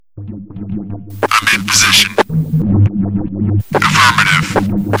position. Affirmative.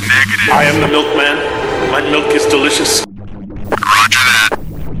 Negative. I am the milkman. My milk is delicious. Roger that.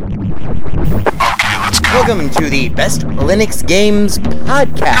 Okay, let's go. Welcome to the Best Linux Games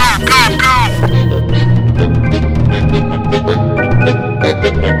Podcast.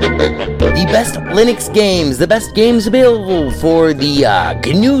 The best Linux games, the best games available for the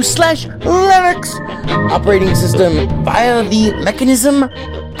GNU/Linux operating system via the mechanism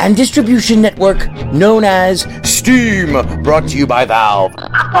and distribution network known as Steam, brought to you by Valve.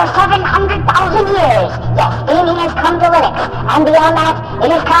 After 700,000 years, yes, gaming has come to Linux, and beyond that, it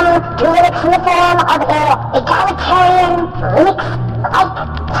has come to Linux in the form of an egalitarian Linux-like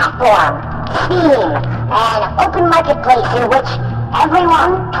platform, Steam, an open marketplace in which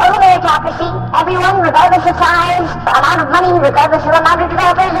everyone, total meritocracy, everyone, regardless of size, amount of money, regardless of amount of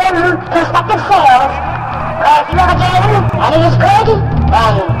developers, and prospective sales, if you have a game, and it is good,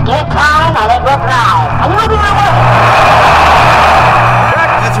 then give it time, and it will thrive, and you will be rewarded.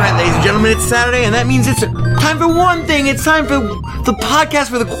 That's right, ladies and gentlemen, it's Saturday, and that means it's time for one thing. It's time for the podcast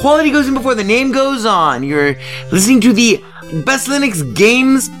where the quality goes in before the name goes on. You're listening to the Best Linux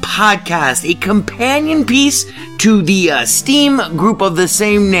Games Podcast, a companion piece to the Steam group of the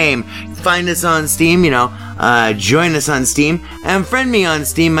same name. Find us on Steam, join us on Steam, and friend me on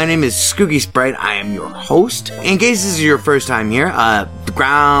Steam. My name is Skooky Sprite. I am your host. In case this is your first time here, the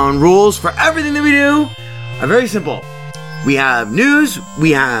ground rules for everything that we do are very simple. We have news, we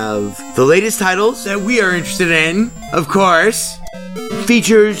have the latest titles that we are interested in, of course,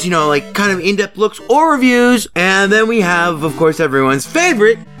 features, kind of in-depth looks or reviews, and then we have, of course, everyone's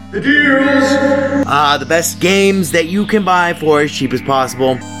favorite, the deals! The best games that you can buy for as cheap as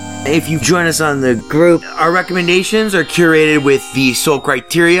possible. If you join us on the group, our recommendations are curated with the sole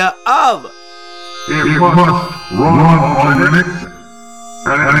criteria of it must run on Linux,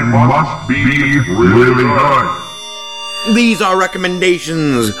 and it must be really good. These are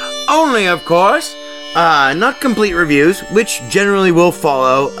recommendations only, of course, not complete reviews, which generally will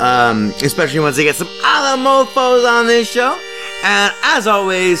follow, especially once they get some other mofos on this show. And as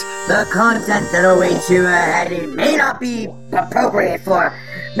always, the content that awaits you ahead, it may not be appropriate for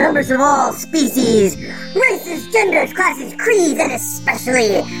members of all species, races, genders, classes, creeds, and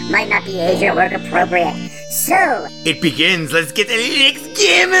especially might not be age or work appropriate. So, it begins. Let's get the Linux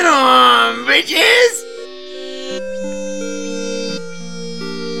gaming on, bitches!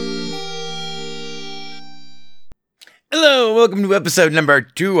 Hello, welcome to episode number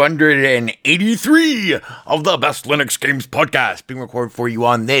 283 of the Best Linux Games Podcast, being recorded for you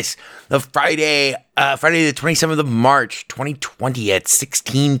on the Friday the 27th of March, 2020 at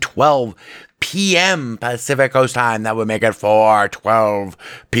 16:12 p.m. Pacific Coast time. That would make it 4:12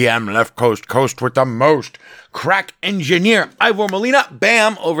 p.m. Left Coast with the most. Crack engineer Ivor Molina,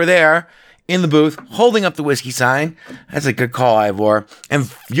 bam, over there in the booth, holding up the whiskey sign. That's a good call, Ivor. And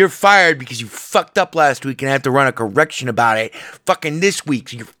you're fired because you fucked up last week and have to run a correction about it fucking this week.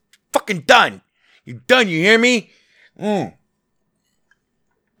 So you're fucking done. You're done, you hear me?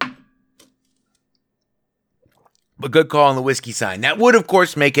 But good call on the whiskey sign. That would, of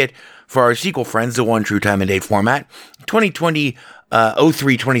course, make it for our sequel friends, the one true time and date format. 2020,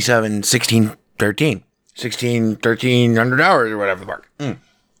 03, 27, 16, 13. 16, 1300 hours or whatever the fuck.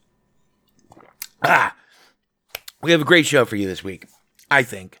 We have a great show for you this week, I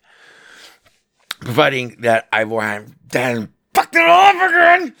think. Providing that Ivor hadn't fucked it all up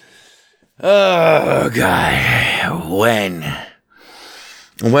again. Oh, God. When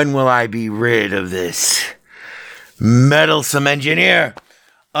will I be rid of this meddlesome engineer?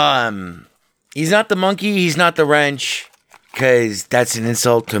 He's not the monkey, he's not the wrench, because that's an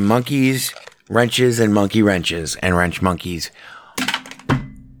insult to monkeys, wrenches, and monkey wrenches, and wrench monkeys.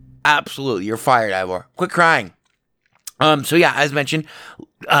 Absolutely, you're fired, Ivor. Quit crying. So yeah, as mentioned,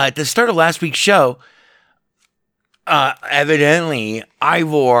 at the start of last week's show, evidently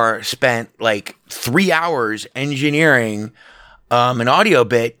Ivor spent like 3 hours engineering an audio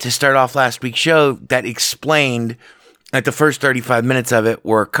bit to start off last week's show that explained that the first 35 minutes of it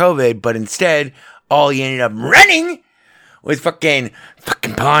were COVID, but instead all he ended up running was fucking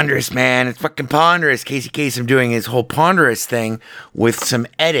Ponderous, man. It's fucking Ponderous. Casey Kasem doing his whole Ponderous thing with some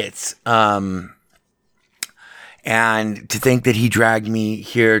edits. And to think that he dragged me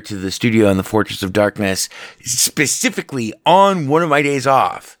here to the studio in the Fortress of Darkness, specifically on one of my days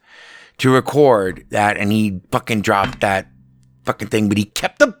off, to record that, and he fucking dropped that fucking thing, but he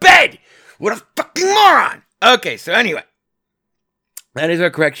kept the bed! What a fucking moron! Okay, so anyway, that is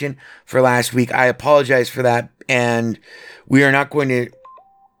our correction for last week. I apologize for that, and we are not going to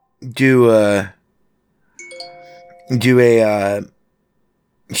do a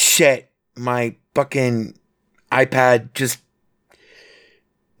set my fucking iPad just...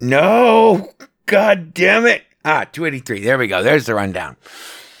 No! God damn it! 283. There we go. There's the rundown.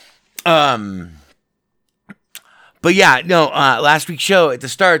 But yeah, no, last week's show at the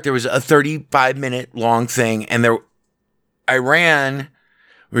start, there was a 35-minute long thing, and we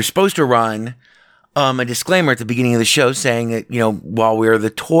were supposed to run a disclaimer at the beginning of the show saying that, while we're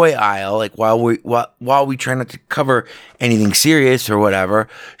the toy aisle, like while we try not to cover anything serious or whatever,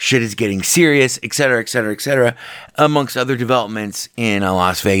 shit is getting serious, et cetera, et cetera, et cetera, amongst other developments in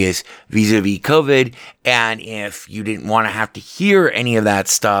Las Vegas vis-a-vis COVID. And if you didn't want to have to hear any of that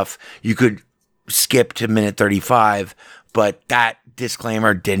stuff, you could skip to minute 35, but that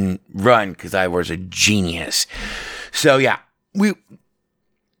disclaimer didn't run because I was a genius. So yeah,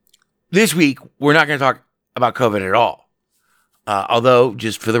 this week, we're not going to talk about COVID at all. Although,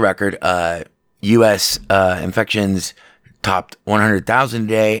 just for the record, U.S. Infections topped 100,000 a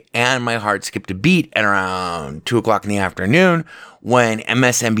day, and my heart skipped a beat at around 2 o'clock in the afternoon when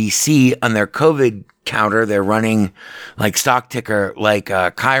MSNBC, on their COVID counter, they're running like stock ticker, like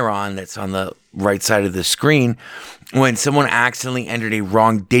Chiron that's on the right side of the screen, when someone accidentally entered a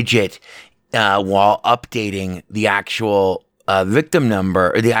wrong digit while updating the actual victim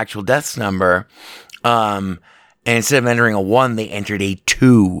number or the actual deaths number, and instead of entering a 1, they entered a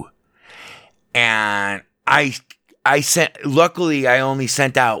 2. And luckily I only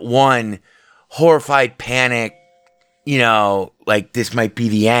sent out one horrified panic, like this might be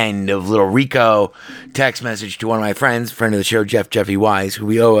the end of little Rico text message to one of my friends, friend of the show, Jeffy Wise, who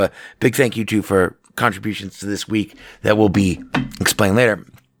we owe a big thank you to for contributions to this week that will be explained later.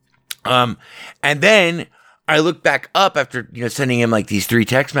 And then I looked back up after, sending him like these 3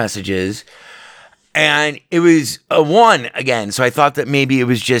 text messages, and it was a 1 again. So I thought that maybe it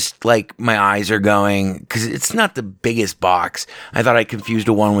was just like my eyes are going, because it's not the biggest box. I thought I confused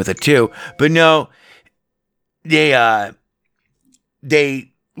a 1 with a 2, but no, they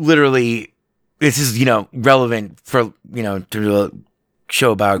literally, this is, relevant for, to a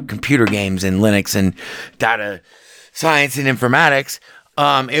show about computer games and Linux and data science and informatics.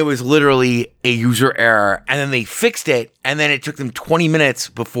 It was literally a user error, and then they fixed it, and then it took them 20 minutes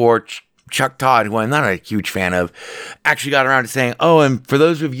before Chuck Todd, who I'm not a huge fan of, actually got around to saying, oh, and for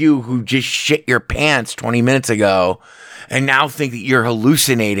those of you who just shit your pants 20 minutes ago and now think that you're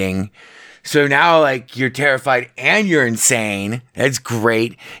hallucinating, so now, like, you're terrified and you're insane. That's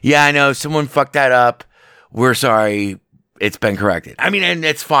great. Yeah, I know, someone fucked that up. We're sorry. It's been corrected. I mean, and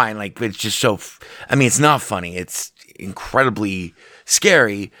it's fine. Like, it's just it's not funny. It's incredibly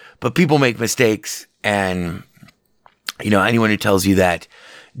scary, but people make mistakes, and anyone who tells you that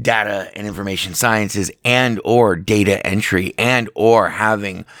data and information sciences and or data entry and or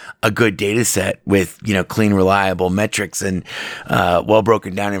having a good data set with clean, reliable metrics and well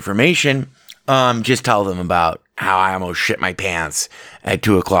broken down information, just tell them about how I almost shit my pants at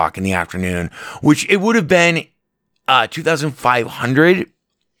 2 o'clock in the afternoon, which it would have been 2,500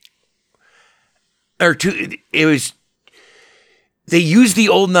 or 2. It was. They used the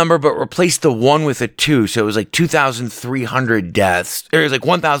old number, but replaced the 1 with a 2. So it was like 2,300 deaths. It was like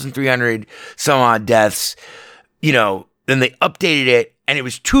 1,300 some odd deaths. Then they updated it, and it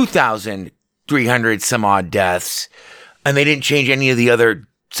was 2,300 some odd deaths. And they didn't change any of the other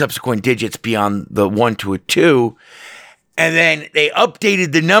subsequent digits beyond the 1 to a 2. And then they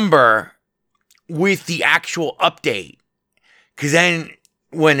updated the number with the actual update. Because then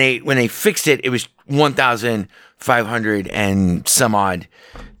when they fixed it, it was 1,500 and some odd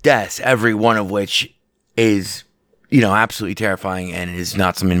deaths, every one of which is, absolutely terrifying and is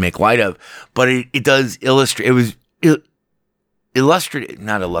not something to make light of. But it does illustrate, it was illustrative,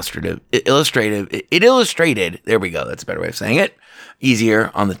 not illustrative, it illustrated, there we go, that's a better way of saying it,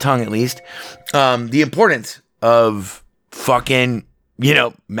 easier on the tongue at least, the importance of fucking,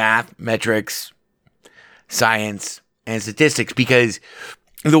 math, metrics, science, and statistics, because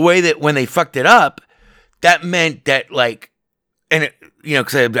the way that when they fucked it up, that meant that, like, and it,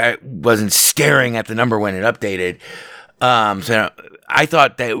 because I wasn't staring at the number when it updated. So I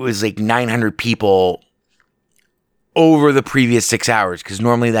thought that it was like 900 people over the previous 6 hours, because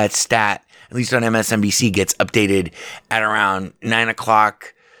normally that stat, at least on MSNBC, gets updated at around 9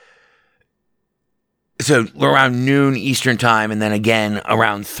 o'clock. So around noon Eastern time, and then again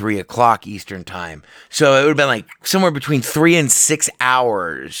around 3 o'clock Eastern time. So it would have been like somewhere between 3 and 6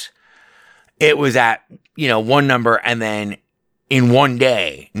 hours. It was at, one number, and then in one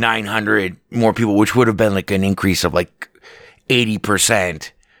day, 900 more people, which would have been like an increase of like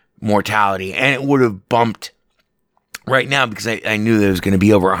 80% mortality. And it would have bumped right now, because I knew there was going to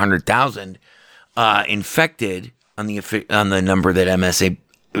be over 100,000 infected on the number that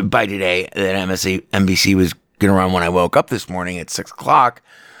by today that NBC was going to run when I woke up this morning at 6 o'clock,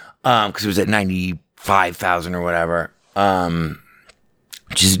 because it was at 95,000 or whatever.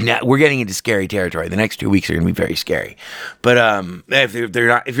 Which is we're getting into scary territory. The next 2 weeks are going to be very scary. But if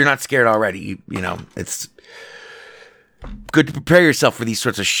you're not scared already, it's good to prepare yourself for these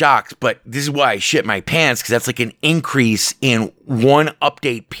sorts of shocks. But this is why I shit my pants, because that's like an increase in one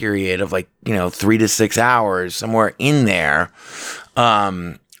update period of 3 to 6 hours, somewhere in there,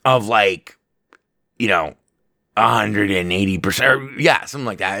 of 180%, or something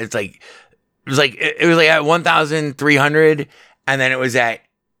like that. It was like at 1,300, and then it was at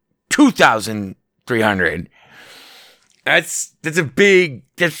 2,300. That's a big,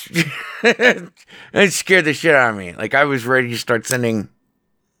 that scared the shit out of me. Like, I was ready to start sending,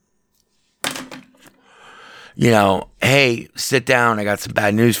 hey, sit down, I got some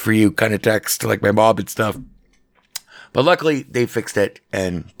bad news for you kind of text to like my mom and stuff. But luckily they fixed it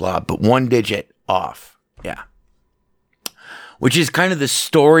and blah, but 1 digit off. Yeah. Which is kind of the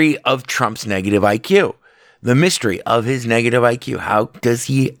story of Trump's negative IQ. The mystery of his negative IQ. How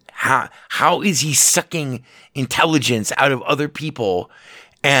is he sucking intelligence out of other people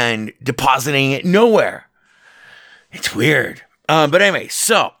and depositing it nowhere? It's weird. But anyway,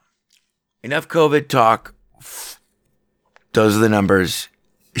 so enough COVID talk. Those are the numbers.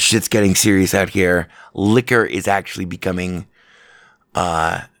 Shit's getting serious out here. Liquor is actually becoming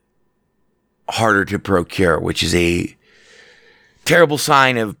harder to procure, which is a terrible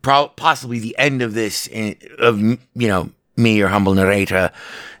sign of possibly the end of this, of, me, your humble narrator.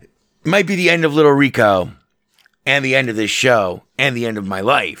 Might be the end of Little Rico and the end of this show and the end of my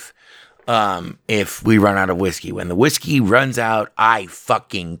life. If we run out of whiskey. When the whiskey runs out, I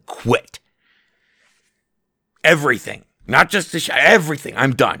fucking quit. Everything. Not just the show, everything.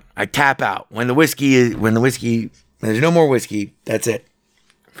 I'm done. I tap out. When there's no more whiskey, that's it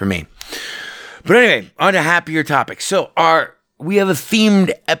for me. But anyway, on to happier topics. So we have a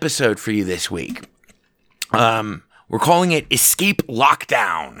themed episode for you this week. We're calling it Escape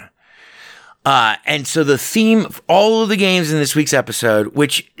Lockdown. And so the theme of all of the games in this week's episode,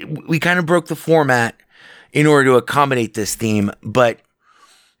 which we kind of broke the format in order to accommodate this theme, but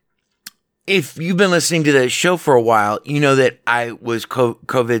if you've been listening to the show for a while, you know that I was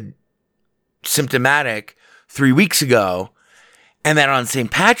COVID symptomatic 3 weeks ago, and that on St.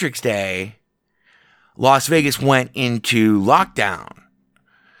 Patrick's Day, Las Vegas went into lockdown.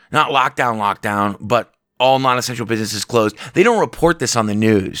 Not lockdown, but all non-essential businesses closed. They don't report this on the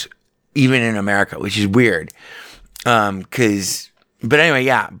news, even in America, which is weird. But anyway,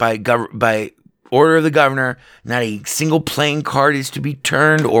 yeah, by order of the governor, not a single playing card is to be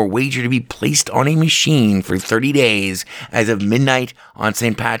turned or wager to be placed on a machine for 30 days as of midnight on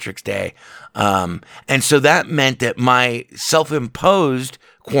St. Patrick's Day. And so that meant that my self-imposed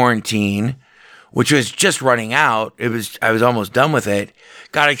quarantine, which was just running out, I was almost done with it,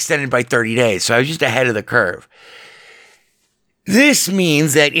 got extended by 30 days. So I was just ahead of the curve. This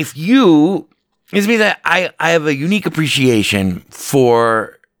means that I have a unique appreciation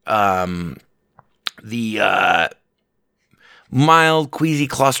for the mild, queasy,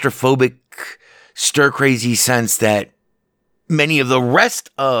 claustrophobic, stir-crazy sense that many of the rest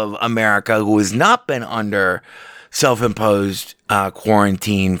of America who has not been under self-imposed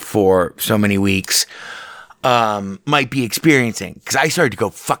quarantine for so many weeks might be experiencing. Because I started to go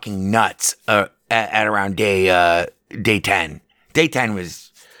fucking nuts at around day 10. Day 10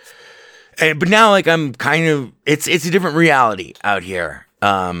 was... But now, I'm kind of... It's a different reality out here.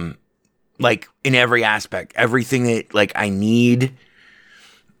 In every aspect. Everything that, I need...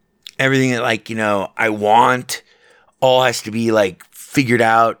 Everything that, I want... all has to be, figured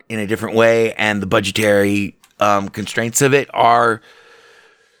out in a different way. And the budgetary constraints of it are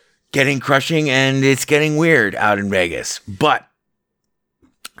getting crushing. And it's getting weird out in Vegas. But...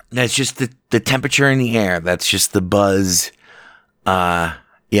 that's just the temperature in the air. That's just the buzz... I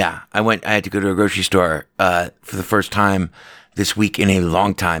had to go to a grocery store, for the first time this week in a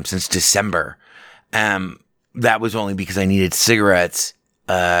long time, since December. That was only because I needed cigarettes,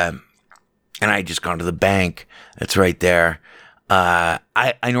 and I had just gone to the bank. That's right there.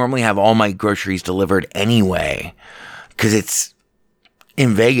 I normally have all my groceries delivered anyway, cause it's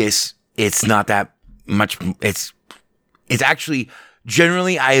in Vegas. It's not that much. It's actually,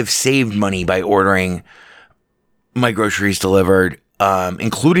 generally I have saved money by ordering my groceries delivered,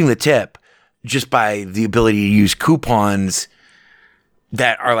 including the tip, just by the ability to use coupons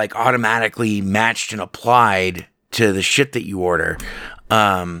that are automatically matched and applied to the shit that you order.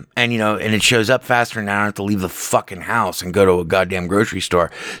 And it shows up faster, and I don't have to leave the fucking house and go to a goddamn grocery store.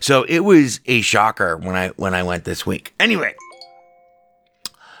 So it was a shocker when I went this week. Anyway,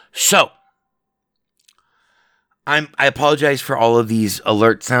 So, I apologize for all of these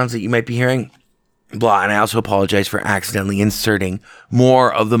alert sounds that you might be hearing. Blah, and I also apologize for accidentally inserting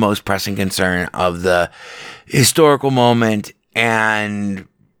more of the most pressing concern of the historical moment and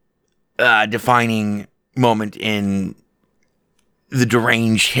defining moment in the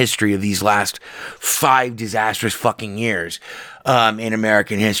deranged history of these last 5 disastrous fucking years in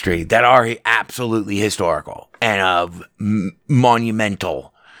American history that are absolutely historical and of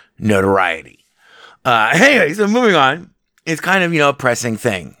monumental notoriety. Anyway, so moving on, it's kind of, a pressing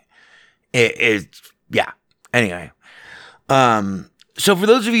thing. Yeah. Anyway. So for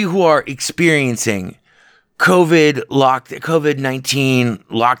those of you who are experiencing COVID-19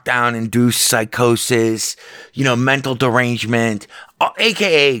 lockdown-induced psychosis, mental derangement,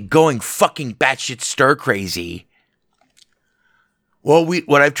 aka going fucking batshit stir-crazy,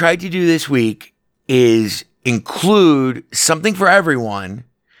 what I've tried to do this week is include something for everyone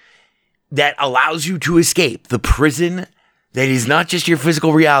that allows you to escape the prison that is not just your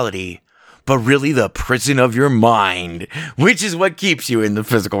physical reality, but really the prison of your mind, which is what keeps you in the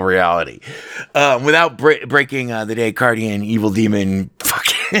physical reality. Without breaking the Descartian evil demon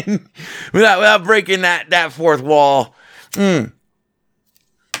fucking, without breaking that fourth wall.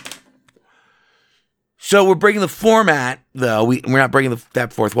 So we're breaking the format, though. We're not breaking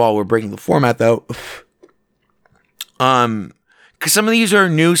that fourth wall. We're breaking the format, though. Because some of these are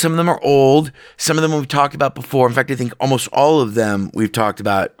new, some of them are old, some of them we've talked about before. In fact, I think almost all of them we've talked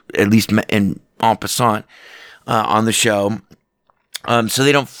about, at least en passant, on the show. So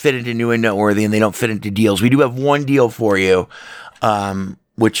they don't fit into new and noteworthy, and they don't fit into deals. We do have one deal for you,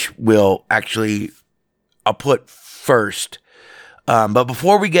 which I'll put first. But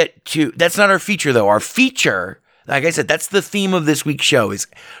before we get to, that's not our feature though. Our feature, like I said, that's the theme of this week's show, is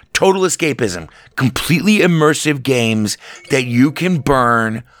total escapism. Completely immersive games that you can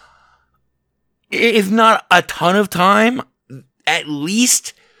burn, if not a ton of time, at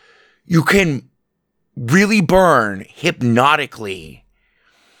least you can really burn hypnotically,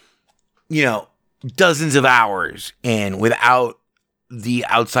 dozens of hours in without the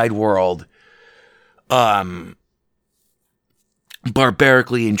outside world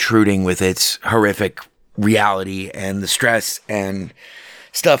barbarically intruding with its horrific reality and the stress and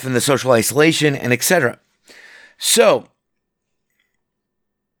stuff and the social isolation and etc. So,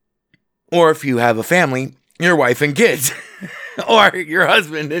 or if you have a family, your wife and kids, or your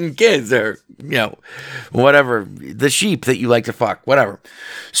husband and kids, or, whatever, the sheep that you like to fuck, whatever.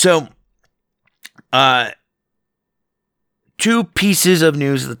 So, 2 pieces of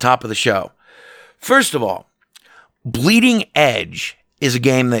news at the top of the show. First of all, Bleeding Edge is a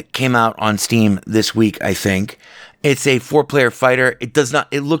game that came out on Steam this week, I think. It's a 4-player fighter.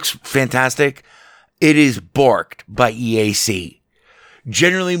 It looks fantastic. It is borked by EAC.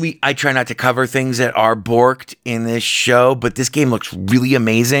 Generally, I try not to cover things that are borked in this show, but this game looks really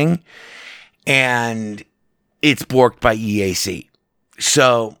amazing, and it's borked by EAC.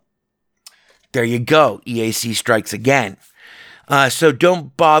 So, there you go. EAC strikes again. So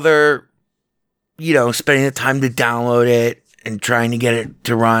don't bother, spending the time to download it and trying to get it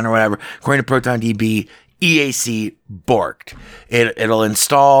to run or whatever. According to ProtonDB, EAC borked. It'll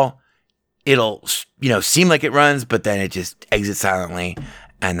install. It'll, seem like it runs, but then it just exits silently,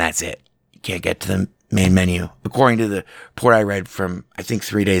 and that's it. You can't get to the main menu. According to the report I read from, I think,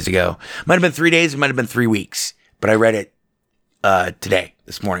 3 days ago. Might have been 3 days, it might have been 3 weeks, but I read it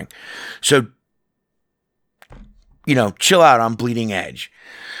this morning. So, chill out on Bleeding Edge.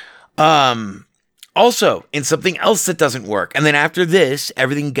 Also, in something else that doesn't work, and then after this,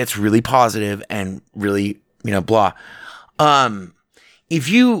 everything gets really positive and really, blah. If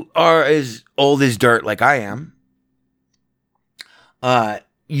you are as old as dirt like I am,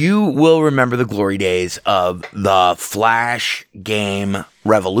 you will remember the glory days of the Flash game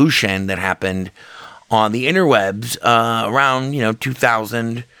revolution that happened on the interwebs around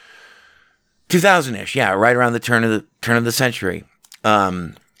 2000-ish, yeah, right around the turn of the century,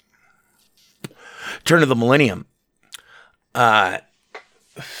 turn of the millennium.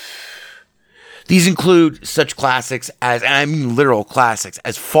 These include such classics as, and I mean literal classics,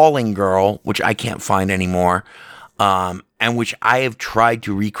 as Falling Girl, which I can't find anymore, and which I have tried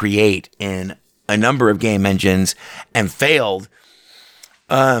to recreate in a number of game engines and failed,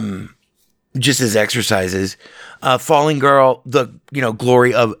 just as exercises. Falling Girl, the,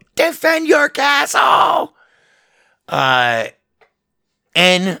 glory of defend your castle! N+,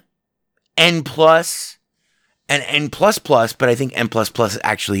 and N++, but I think N++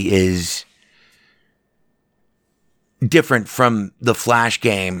 actually is different from the Flash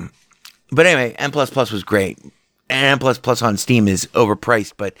game. But anyway, N++ was great. and M++ on Steam is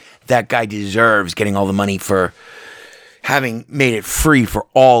overpriced, but that guy deserves getting all the money for having made it free for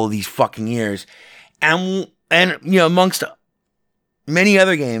all of these fucking years. And amongst many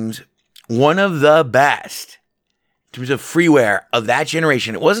other games, one of the best in terms of freeware of that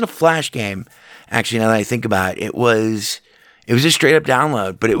generation. It wasn't a Flash game, actually, now that I think about it. It was a straight up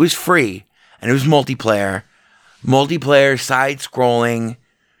download, but it was free, and it was multiplayer, side-scrolling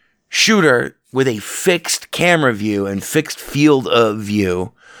shooter with a fixed camera view and fixed field of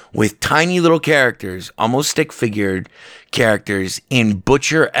view with tiny little characters, almost stick-figured characters in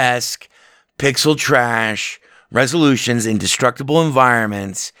Butcher-esque pixel trash resolutions in destructible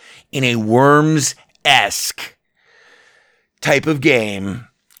environments in a Worms-esque type of game.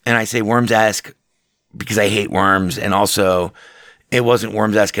 And I say Worms-esque because I hate Worms, and also it wasn't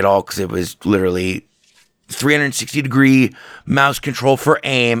Worms-esque at all because it was literally 360-degree mouse control for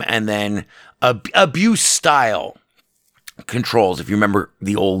aim and then abuse style controls. If you remember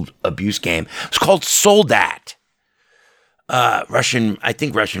the old abuse game, it's called Soldat. Russian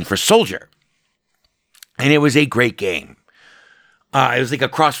for soldier. And it was a great game. It was like a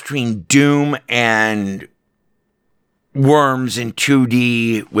cross between Doom and Worms in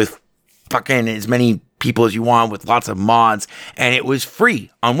 2D with fucking as many people as you want with lots of mods. And it was free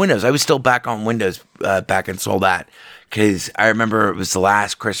on Windows. I was still back on Windows back in Soldat because I remember it was the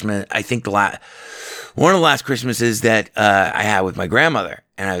last Christmas. I think one of the last Christmases that I had with my grandmother.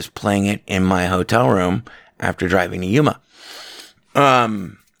 And I was playing it in my hotel room after driving to Yuma.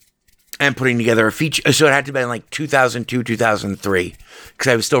 And putting together a feature. So it had to be in like 2002, 2003,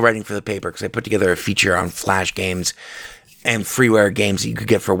 because I was still writing for the paper, because I put together a feature on Flash games and freeware games that you could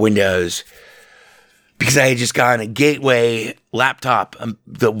get for Windows, because I had just gotten a Gateway laptop,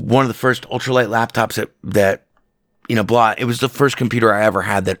 one of the first ultralight laptops that bought. It was the first computer I ever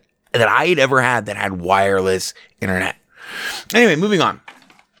had that I had ever had that had wireless internet. Anyway, moving on.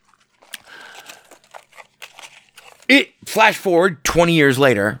 Flash forward 20 years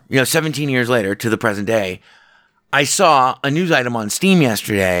later, 17 years later to the present day, I saw a news item on Steam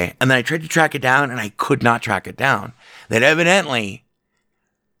yesterday, and then I tried to track it down, and I could not track it down. That evidently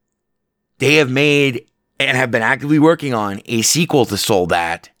they have made and have been actively working on a sequel to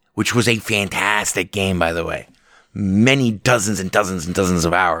Soldat, which was a fantastic game, by the way. Many dozens and dozens and dozens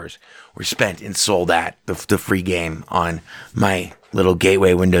of hours were spent in Soldat, the free game on my little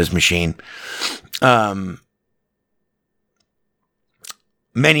Gateway Windows machine.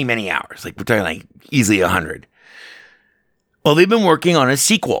 Many, many hours. Like, we're talking like easily 100. Well, they've been working on a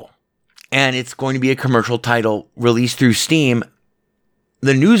sequel, and it's going to be a commercial title released through Steam.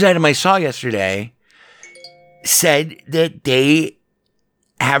 The news item I saw yesterday said that they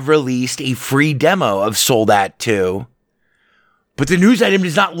have released a free demo of Soldat 2, but the news item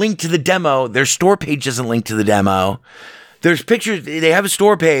does not link to the demo. Their store page doesn't link to the demo. There's pictures. They have a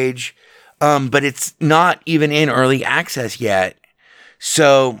store page, but it's not even in early access yet.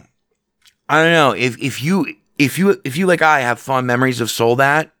 So, I don't know, if you like I have fond memories of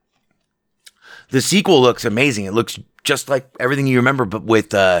Soldat, the sequel looks amazing. It looks just like everything you remember, but with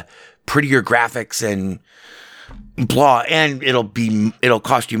prettier graphics and blah, and it'll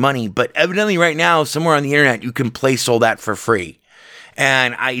cost you money. But evidently right now, somewhere on the internet, you can play Soldat for free.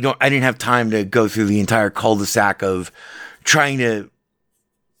 And I didn't have time to go through the entire cul-de-sac of trying to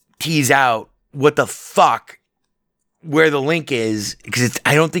tease out what the fuck where the link is, because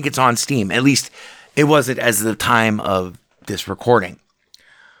I don't think it's on Steam. At least it wasn't as of the time of this recording.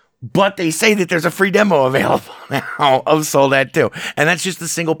 But they say that there's a free demo available now of Soldat 2. And that's just the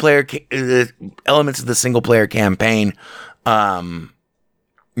single player, the elements of the single player campaign, not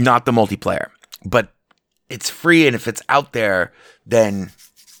the multiplayer. But it's free, and if it's out there, then,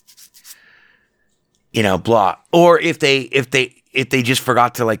 blah. Or if they just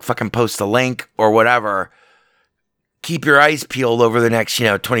forgot to like fucking post the link or whatever, keep your eyes peeled over the next,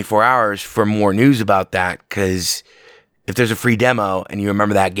 24 hours for more news about that, because if there's a free demo and you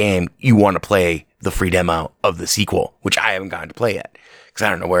remember that game, you want to play the free demo of the sequel, which I haven't gotten to play yet, because I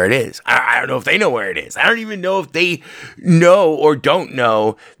don't know where it is. I don't know if they know where it is. I don't even know if they know or don't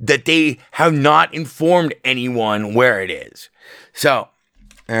know that they have not informed anyone where it is. So,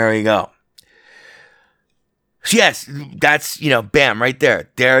 there we go. So yes, that's, bam, right there.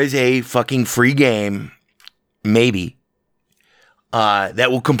 There is a fucking free game, maybe,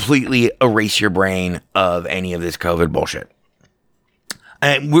 that will completely erase your brain of any of this COVID bullshit.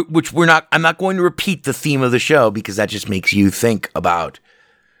 And I'm not going to repeat the theme of the show, because that just makes you think about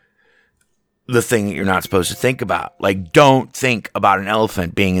the thing that you're not supposed to think about. Like, don't think about an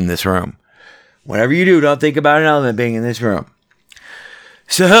elephant being in this room. Whatever you do, don't think about an elephant being in this room.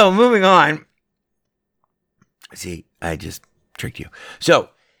 So, moving on. See, I just tricked you. So,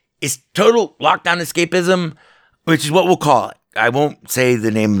 it's total lockdown escapism, which is what we'll call it. I won't say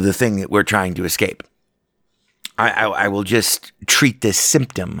the name of the thing that we're trying to escape. I will just treat this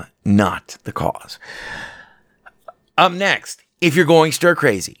symptom, not the cause. Up next, if you're going stir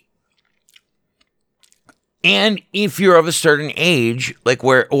crazy, and if you're of a certain age,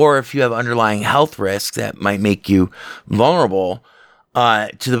 or if you have underlying health risks that might make you vulnerable,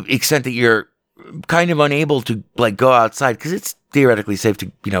 to the extent that you're kind of unable to go outside, because it's theoretically safe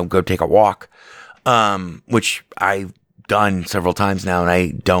to, go take a walk, which I've done several times now, and I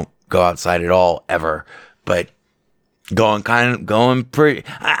don't go outside at all ever, but going pretty,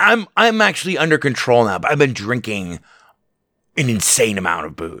 I'm actually under control now, but I've been drinking an insane amount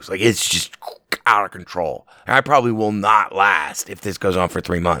of booze. It's just out of control. I probably will not last if this goes on for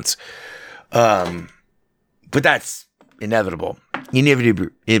 3 months. But that's inevitable. These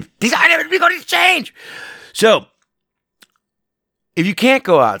are inevitably going to change. So, if you can't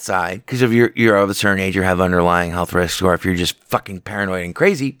go outside because of you're of a certain age or have underlying health risks, or if you're just fucking paranoid and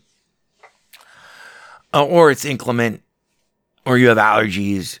crazy, or it's inclement, or you have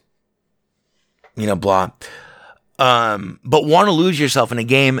allergies, blah. But want to lose yourself in a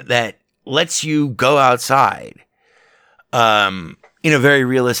game that lets you go outside, in a very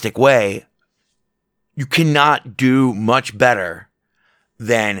realistic way, you cannot do much better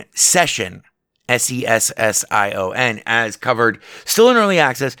than Session, Session, as covered, still in early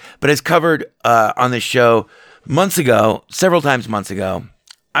access, but as covered on this show several times months ago.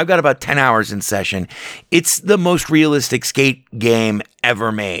 I've got about 10 hours in Session. It's the most realistic skate game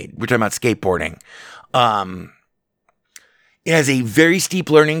ever made. We're talking about skateboarding. It has a very steep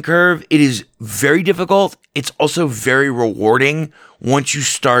learning curve. It is very difficult. It's also very rewarding once you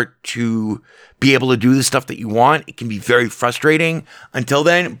start to be able to do the stuff that you want. It can be very frustrating until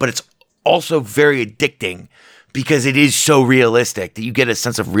then, but it's also very addicting because it is so realistic that you get a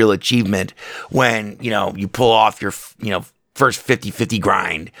sense of real achievement when, you pull off your, first 50-50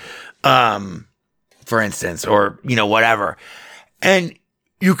 grind, for instance, or, whatever. And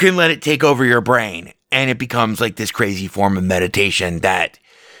you can let it take over your brain, and it becomes this crazy form of meditation that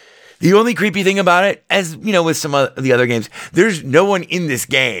the only creepy thing about it, as, with some of the other games, there's no one in this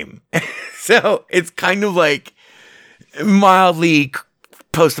game. So it's kind of mildly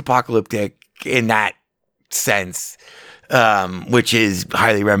post-apocalyptic in that sense, which is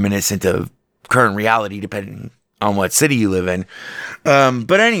highly reminiscent of current reality, depending on what city you live in.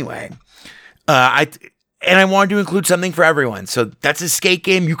 But anyway, I wanted to include something for everyone. So that's a skate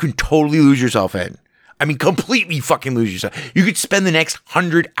game you can totally lose yourself in. I mean, completely fucking lose yourself. You could spend the next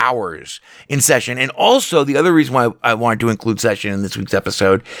 100 hours in Session. And also, the other reason why I wanted to include Session in this week's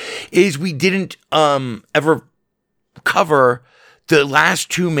episode is we didn't ever cover the last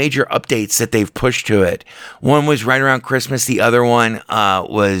two major updates that they've pushed to it. One was right around Christmas. The other one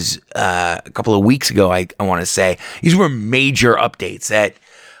was a couple of weeks ago, I want to say. These were major updates that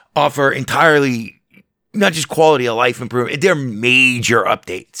offer entirely, not just quality of life improvement, they're major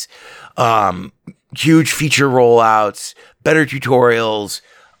updates. Huge feature rollouts, better tutorials,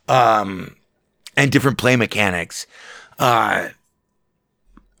 and different play mechanics.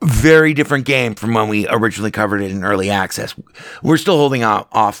 Very different game from when we originally covered it in early access. We're still holding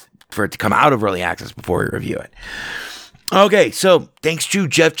off for it to come out of early access before we review it. Okay, so thanks to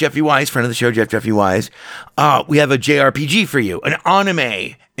Jeffy Wise, friend of the show, Jeffy Wise, we have a JRPG for you, an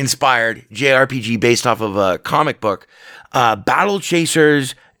anime-inspired JRPG based off of a comic book, Battle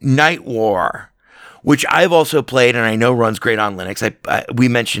Chasers Night War, which I've also played and I know runs great on Linux. We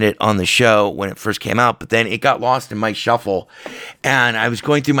mentioned it on the show when it first came out, but then it got lost in my shuffle, and I was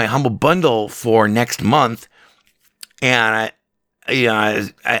going through my Humble Bundle for next month, and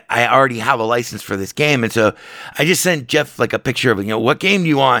I already have a license for this game, and so I just sent Jeff a picture of what game do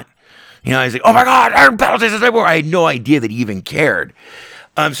you want? He's like, oh my god, Battle Chasers Night War. I had no idea that he even cared.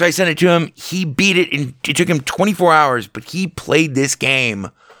 So I sent it to him. He beat it, and it took him 24 hours, but he played this game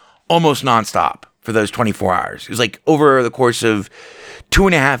almost nonstop for those 24 hours. It was over the course of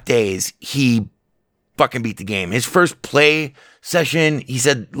 2.5 days, he fucking beat the game. His first play session, he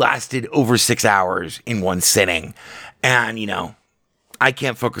said, lasted over 6 hours in one sitting. And, I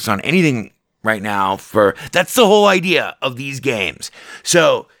can't focus on anything right now that's the whole idea of these games.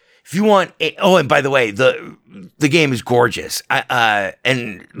 So if you want, and by the way, the game is gorgeous.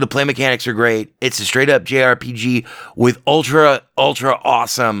 And the play mechanics are great. It's a straight up JRPG with ultra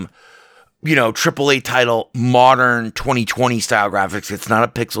awesome, AAA title, modern 2020 style graphics. It's not a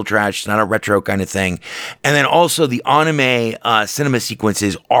pixel trash. It's not a retro kind of thing. And then also the anime cinema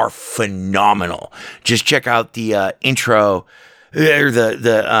sequences are phenomenal. Just check out the intro, or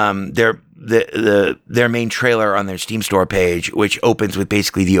they're their main trailer on their Steam store page, which opens with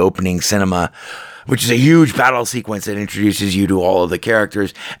basically the opening cinema, which is a huge battle sequence that introduces you to all of the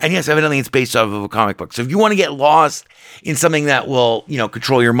characters. And yes, evidently it's based off of a comic book. So if you want to get lost in something that will,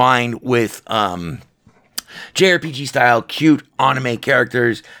 control your mind with JRPG style, cute anime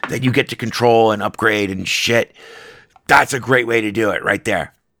characters that you get to control and upgrade and shit, that's a great way to do it right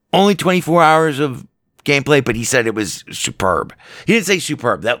there. Only 24 hours of gameplay, but he said it was superb. He didn't say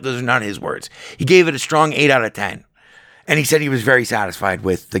superb. Those are not his words. He gave it a strong 8 out of 10. And he said he was very satisfied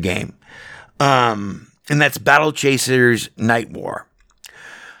with the game. And that's Battle Chasers Night War.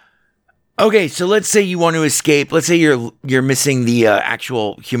 Okay, so let's say you want to escape. Let's say you're missing the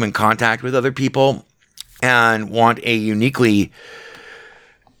actual human contact with other people and want a uniquely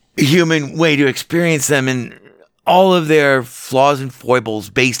human way to experience them and all of their flaws and foibles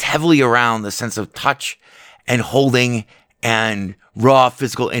based heavily around the sense of touch and holding and raw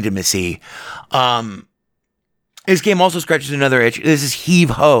physical intimacy. This game also scratches another itch. This is Heave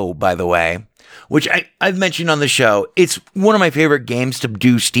Ho, by the way, which I've mentioned on the show. It's one of my favorite games to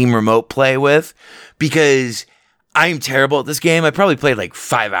do Steam Remote Play with because I'm terrible at this game. I probably played like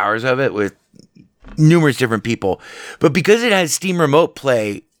 5 hours of it with numerous different people. But because it has Steam Remote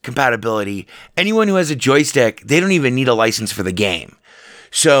Play compatibility, anyone who has a joystick, they don't even need a license for the game.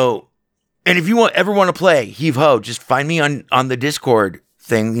 So, and if you ever want to play Heave Ho, just find me on the Discord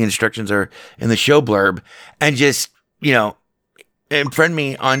thing. The instructions are in the show blurb. And just, and friend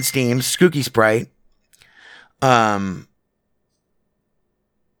me on Steam, Skooky Sprite. And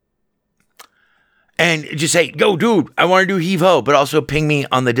just say, go, dude, I want to do Heave Ho, but also ping me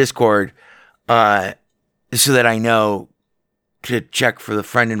on the Discord so that I know to check for the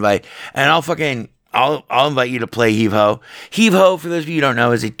friend invite. And I'll invite you to play Heave Ho. Heave Ho, for those of you who don't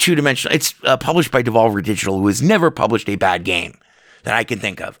know, is a two-dimensional. It's published by Devolver Digital, who has never published a bad game that I can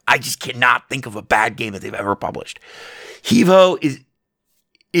think of. I just cannot think of a bad game that they've ever published. Heave Ho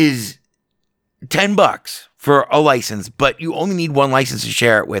is $10 for a license, but you only need one license to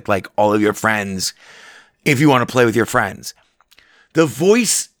share it with like all of your friends if you want to play with your friends. The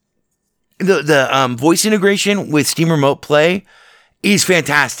voice integration with Steam Remote Play is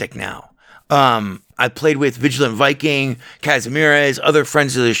fantastic now. I played with Vigilant Viking, Casimiras, other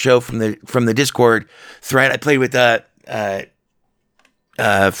friends of the show from the Discord thread. I played with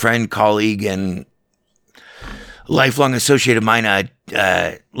friend, colleague, and lifelong associate of mine,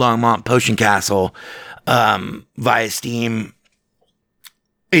 Longmont Potion Castle, via Steam.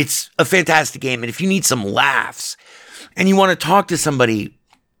 It's a fantastic game, and if you need some laughs and you want to talk to somebody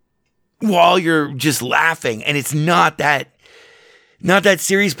while you're just laughing, and it's not that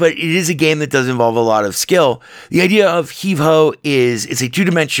serious, but it is a game that does involve a lot of skill. The idea of Heave Ho is it's a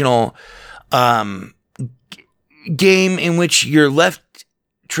two-dimensional game in which your left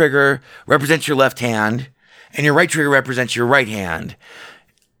trigger represents your left hand and your right trigger represents your right hand.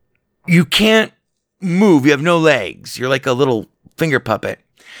 You can't move. You have no legs. You're like a little finger puppet.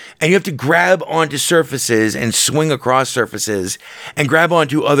 And you have to grab onto surfaces and swing across surfaces and grab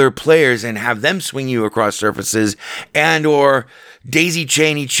onto other players and have them swing you across surfaces and or daisy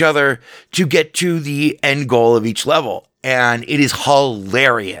chain each other to get to the end goal of each level. And it is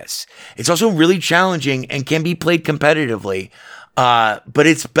hilarious. It's also really challenging and can be played competitively, but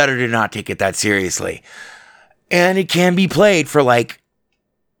it's better to not take it that seriously. And it can be played for 2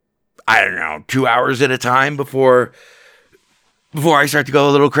 hours at a time before I start to go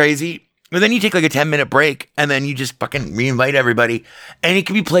a little crazy. But then you take a 10-minute break and then you just fucking reinvite everybody. And it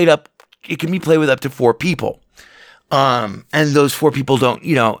can be played with up to 4 people. And those 4 people don't,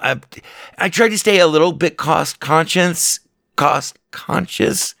 I tried to stay a little bit cost conscious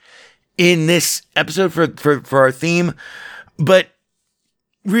in this episode for our theme. But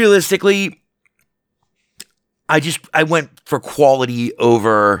realistically, I went for quality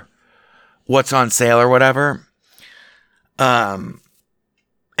over what's on sale or whatever. And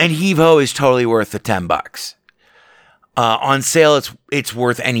Heave Ho is totally worth the $10. On sale, it's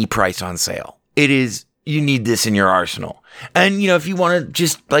worth any price on sale. It is. You need this in your arsenal. And, if you want to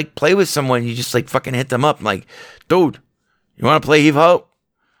just, play with someone, you just, fucking hit them up. Dude, you want to play Heave Ho?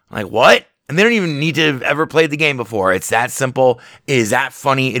 What? And they don't even need to have ever played the game before. It's that simple. It is that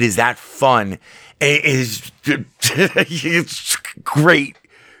funny. It is that fun. It is it's great.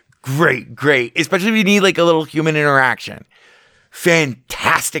 Especially if you need, a little human interaction.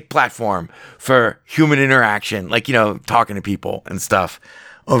 Fantastic platform for human interaction. Talking to people and stuff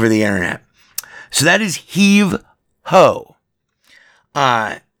over the internet. So that is Heave Ho.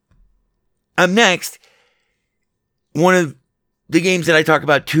 Up next, one of the games that I talk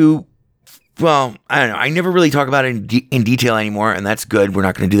about too well, I don't know. I never really talk about it in detail anymore, and that's good. We're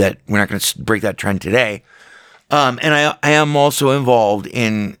not going to do that. We're not going to break that trend today. And I am also involved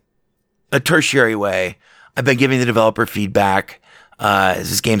in a tertiary way. I've been giving the developer feedback as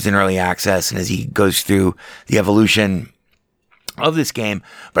this game's in early access and as he goes through the evolution of this game.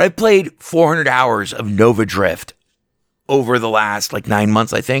 But I've played 400 hours of Nova Drift over the last 9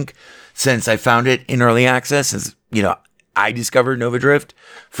 months, I think, since I found it in early access. As I discovered Nova Drift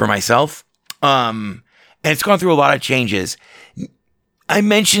for myself. And it's gone through a lot of changes. I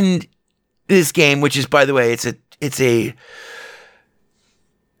mentioned this game, which is, by the way, it's a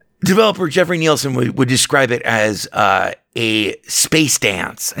developer, Jeffrey Nielsen, would describe it as a space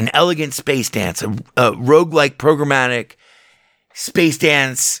dance, an elegant space dance, a roguelike programmatic space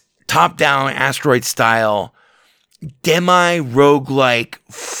dance, top-down asteroid style, demi-roguelike,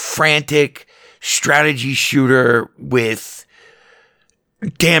 frantic strategy shooter with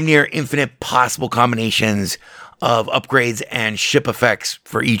damn near infinite possible combinations of upgrades and ship effects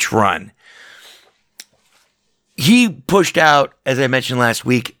for each run. He pushed out, as I mentioned last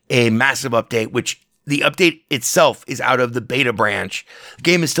week, a massive update, which the update itself is out of the beta branch. The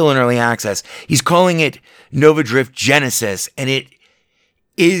game is still in early access. He's calling it Nova Drift Genesis, and it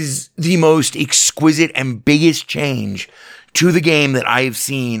is the most exquisite and biggest change to the game that I've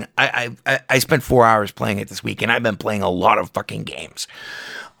seen. I spent 4 hours playing it this week, and I've been playing a lot of fucking games.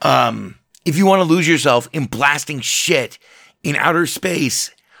 If you want to lose yourself in blasting shit in outer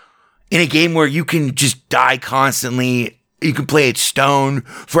space, in a game where you can just die constantly, you can play it stone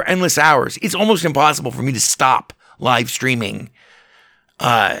for endless hours. It's almost impossible for me to stop live streaming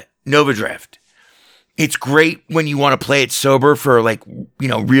Nova Drift. It's great when you want to play it sober for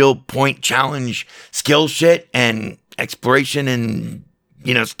real point challenge skill shit and exploration and,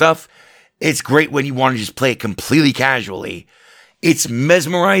 stuff. It's great when you want to just play it completely casually. It's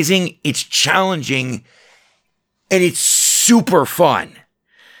mesmerizing, it's challenging, and it's super fun.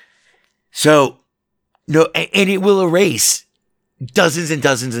 So, and it will erase dozens and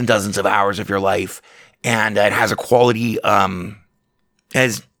dozens and dozens of hours of your life. And it has a quality,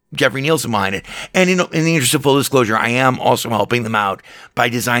 as Jeffrey Nielsen behind it. And in the interest of full disclosure, I am also helping them out by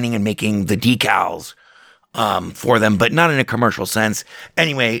designing and making the decals for them, but not in a commercial sense.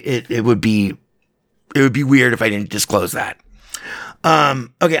 Anyway, it would be weird if I didn't disclose that.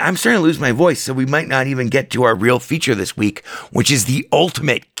 Okay, I'm starting to lose my voice, so we might not even get to our real feature this week, which is the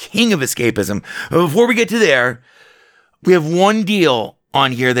ultimate king of escapism. But before we get to there, we have one deal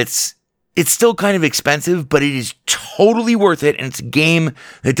on here it's still kind of expensive, but it is totally worth it, and it's a game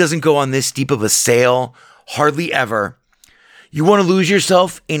that doesn't go on this steep of a sale hardly ever. You want to lose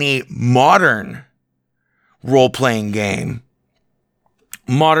yourself in a modern role-playing game.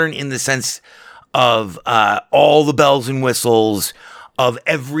 Modern in the sense of all the bells and whistles, of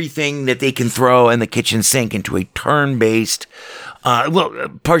everything that they can throw in the kitchen sink into a turn-based,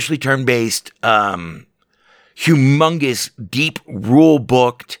 partially turn-based, humongous, deep,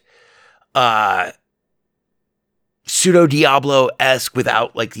 rule-booked, pseudo-Diablo-esque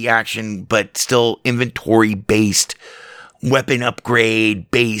without the action, but still inventory-based, weapon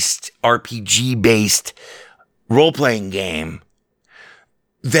upgrade-based, RPG-based role-playing game.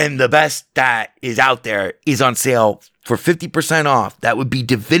 Then the best that is out there is on sale for 50% off. That would be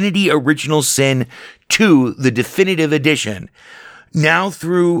Divinity Original Sin 2, the definitive edition. Now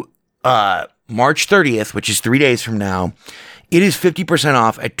through March 30th, which is 3 days from now, it is 50%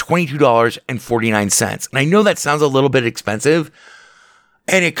 off at $22.49. And I know that sounds a little bit expensive,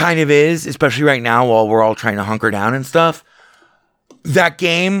 and it kind of is, especially right now while we're all trying to hunker down and stuff. That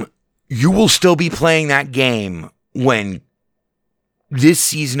game, you will still be playing that game when this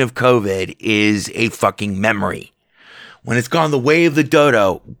season of COVID is a fucking memory. When it's gone the way of the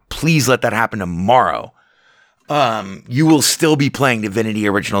dodo, please let that happen tomorrow. You will still be playing Divinity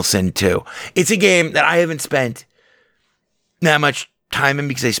Original Sin 2. It's a game that I haven't spent that much time in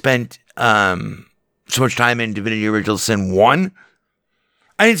because I spent so much time in Divinity Original Sin 1.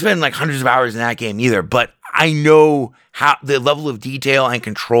 I didn't spend hundreds of hours in that game either, but I know how the level of detail and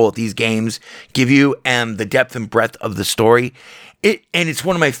control that these games give you and the depth and breadth of the story. It's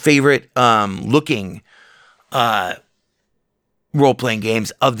one of my favorite looking role-playing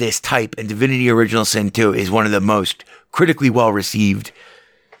games of this type, and Divinity Original Sin 2 is one of the most critically well-received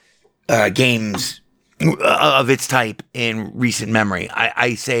games of its type in recent memory.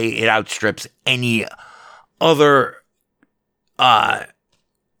 I say it outstrips any other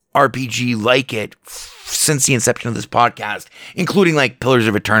RPG like it since the inception of this podcast, including Pillars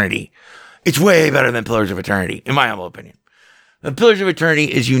of Eternity. It's way better than Pillars of Eternity, in my humble opinion. The Pillars of Eternity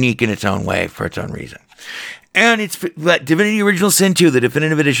is unique in its own way for its own reason. And it's Divinity Original Sin 2, the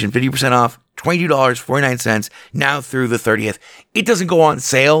definitive edition, 50% off, $22.49, now through the 30th. It doesn't go on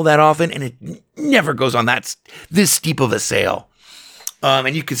sale that often, and it never goes on this steep of a sale.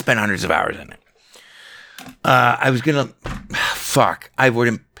 And you can spend hundreds of hours in it. I've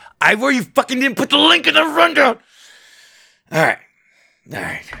already fucking didn't put the link in the rundown. All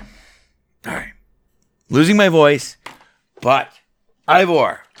right. Losing my voice, but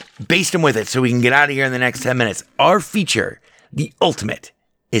Ivor, based him with it so we can get out of here in the next 10 minutes. Our feature, the ultimate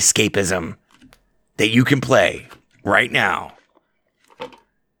escapism that you can play right now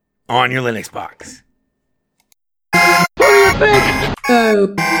on your Linux box.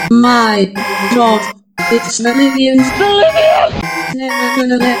 Oh my god, it's Meridian's Never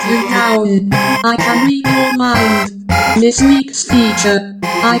gonna let you down. I can read your mind. This week's feature.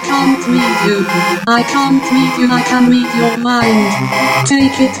 I can't read you. I can read your mind.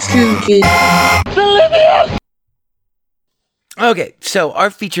 Take it, Skookie. Okay, so our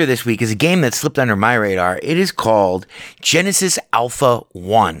feature this week is a game that slipped under my radar. It is called Genesis Alpha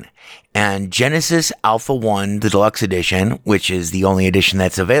 1. And Genesis Alpha 1, the deluxe edition, which is the only edition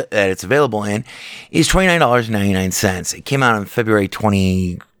that it's available in, is $29.99. It came out on February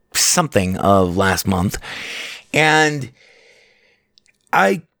 20-something of last month. And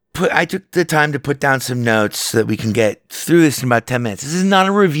I took the time to put down some notes so that we can get through this in about 10 minutes. This is not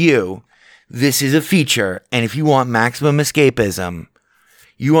a review. This is a feature. And if you want maximum escapism,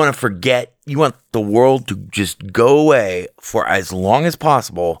 you want the world to just go away for as long as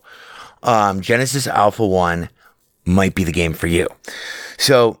possible, Genesis Alpha 1 might be the game for you.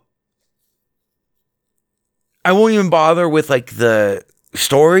 So I won't even bother with like the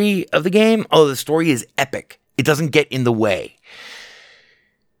story of the game. Oh, the story is epic. It doesn't get in the way.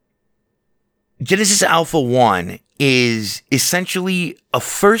 Genesis Alpha 1 is essentially a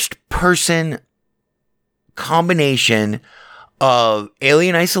first-person combination of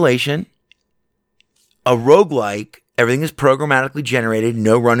Alien Isolation, a roguelike. Everything is programmatically generated.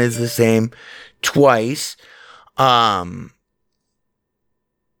 No run is the same twice.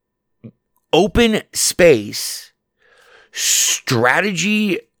 Open space,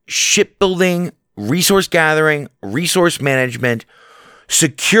 strategy, shipbuilding, resource gathering, resource management,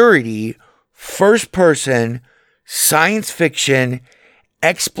 security, first person, science fiction,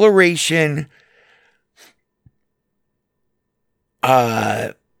 exploration,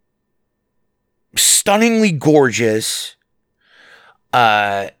 stunningly gorgeous,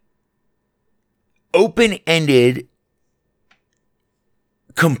 open-ended,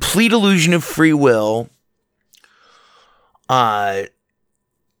 complete illusion of free will,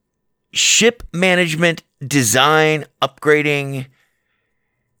 ship management, design, upgrading,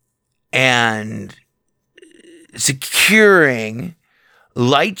 and securing,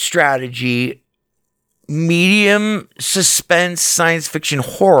 light strategy, medium suspense, science fiction,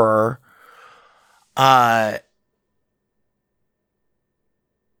 horror,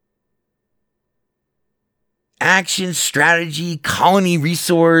 action, strategy, colony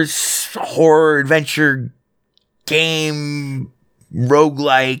resource, horror, adventure, game,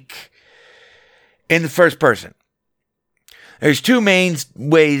 roguelike, in the first person. There's two main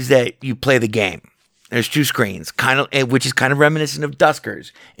ways that you play the game. There's two screens, which is kind of reminiscent of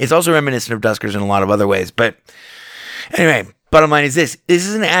Duskers. It's also reminiscent of Duskers in a lot of other ways. But anyway, bottom line is this. This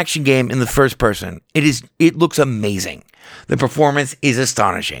is an action game in the first person. It looks amazing. The performance is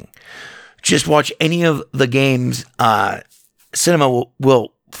astonishing. Just watch any of the games. Cinema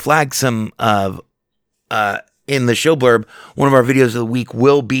will flag some of, in the show blurb, one of our videos of the week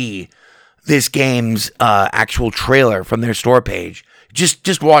will be this game's actual trailer from their store page.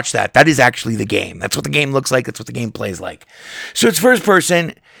 Just watch that. That is actually the game. That's what the game looks like. That's what the game plays like. So it's first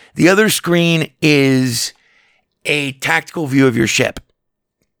person. The other screen is a tactical view of your ship.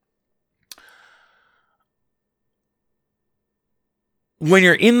 When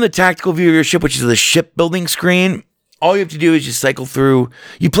you're in the tactical view of your ship, which is the shipbuilding screen, all you have to do is just cycle through.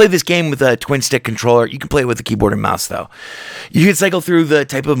 You play this game with a twin stick controller. You can play it with a keyboard and mouse, though. You can cycle through the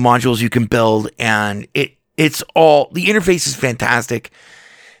type of modules you can build, and the interface is fantastic.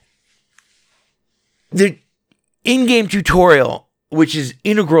 The in-game tutorial, which is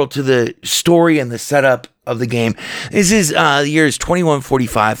integral to the story and the setup of the game, this is the year is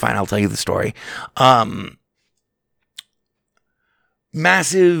 2145. Fine, I'll tell you the story.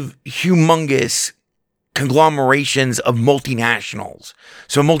 Massive, humongous conglomerations of multinationals.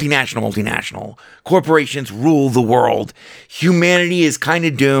 So multinational corporations rule the world. Humanity is kind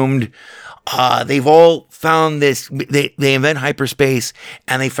of doomed. They've all found this. They invent hyperspace,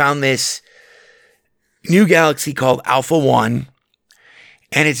 and they found this new galaxy called Alpha 1.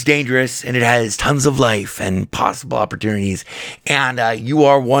 and it's dangerous, and it has tons of life and possible opportunities. And you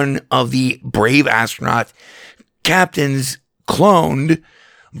are one of the brave astronaut captains cloned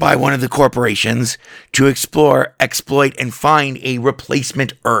by one of the corporations to explore, exploit, and find a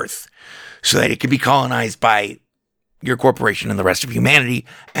replacement Earth so that it can be colonized by your corporation and the rest of humanity,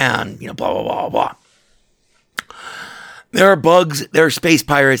 and, blah, blah, blah, blah. There are bugs, there are space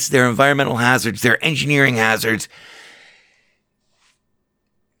pirates, there are environmental hazards, there are engineering hazards.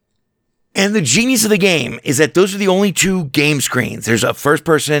 And the genius of the game is that those are the only two game screens. There's a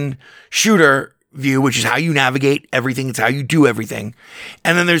first-person shooter view, which is how you navigate everything. It's how you do everything.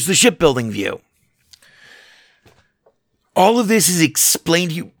 And then there's the shipbuilding view. All of this is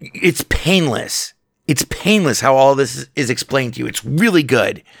explained to you. It's painless. It's painless how all this is explained to you. It's really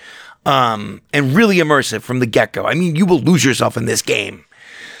good. And really immersive from the get-go. I mean, you will lose yourself in this game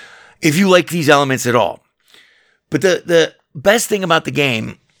if you like these elements at all. But the best thing about the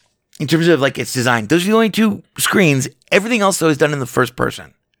game, in terms of like its design, those are the only two screens. Everything else, though, is done in the first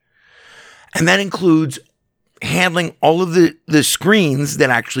person. And that includes handling all of the screens that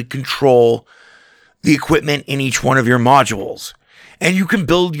actually control the equipment in each one of your modules. And you can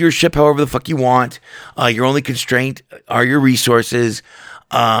build your ship however the fuck you want. Your only constraint are your resources.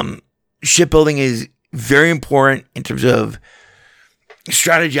 Shipbuilding is very important in terms of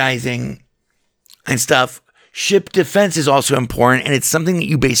strategizing and stuff. Ship defense is also important, and it's something that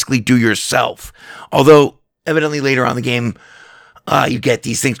you basically do yourself. Although, evidently later on in the game, you get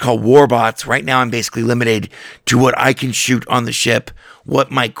these things called warbots. Right now, I'm basically limited to what I can shoot on the ship,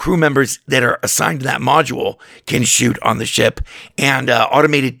 what my crew members that are assigned to that module can shoot on the ship, and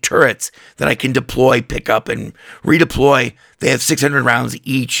automated turrets that I can deploy, pick up, and redeploy. They have 600 rounds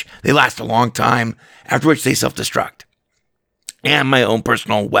each. They last a long time, after which they self-destruct. And my own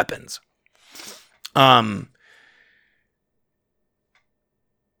personal weapons.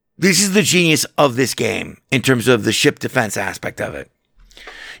 This is the genius of this game in terms of the ship defense aspect of it.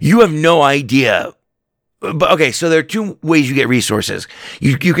 You have no idea. But okay, so there are two ways you get resources.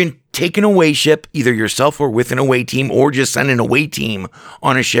 You can take an away ship, either yourself or with an away team, or just send an away team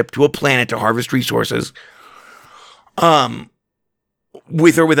on a ship to a planet to harvest resources.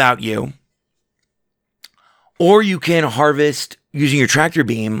 With or without you. Or you can harvest using your tractor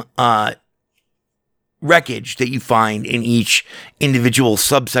beam, wreckage that you find in each individual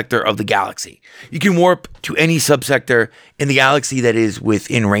subsector of the galaxy. You can warp to any subsector in the galaxy that is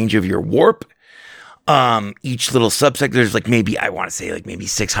within range of your warp. Each little subsector, there's maybe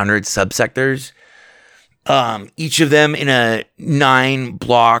 600 subsectors. Each of them in a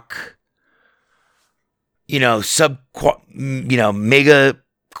 9-block, mega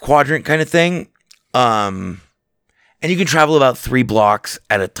quadrant kind of thing. And you can travel about 3 blocks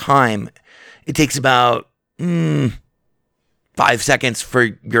at a time. It takes about 5 seconds for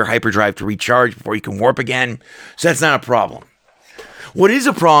your hyperdrive to recharge before you can warp again. So that's not a problem. What is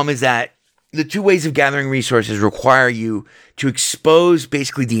a problem is that the two ways of gathering resources require you to expose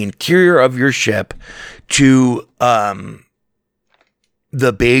basically the interior of your ship to the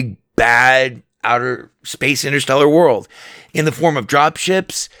big, bad, outer space interstellar world in the form of drop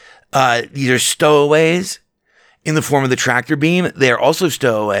ships. These are stowaways. In the form of the tractor beam, they are also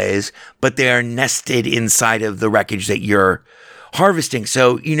stowaways, but they are nested inside of the wreckage that you're harvesting.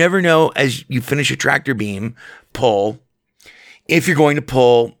 So you never know as you finish a tractor beam pull, if you're going to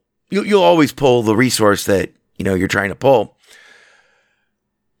pull, you'll always pull the resource that, you're trying to pull.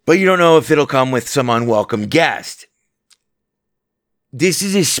 But you don't know if it'll come with some unwelcome guest. This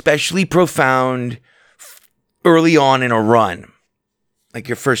is especially profound early on in a run, like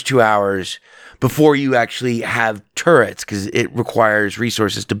your first 2 hours, before you actually have turrets, because it requires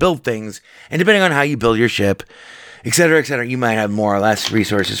resources to build things. And depending on how you build your ship, et cetera, you might have more or less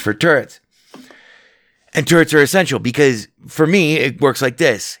resources for turrets. And turrets are essential because, for me, it works like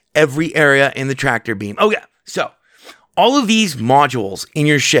this. Every area in the tractor beam. Oh, yeah. So, all of these modules in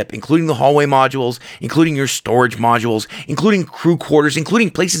your ship, including the hallway modules, including your storage modules, including crew quarters, including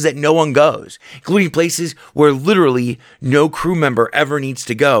places that no one goes, including places where literally no crew member ever needs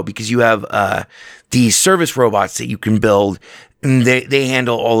to go because you have these service robots that you can build, and they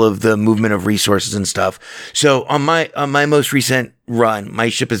handle all of the movement of resources and stuff. So on my most recent run, my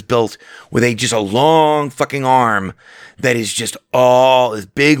ship is built with just a long fucking arm that is just all this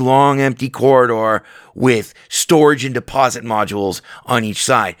big, long, empty corridor with storage and deposit modules on each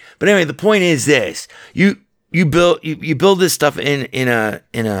side. But anyway, the point is this: you build this stuff in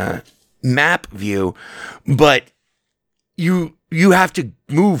a map view, but you have to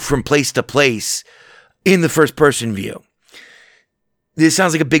move from place to place in the first person view. this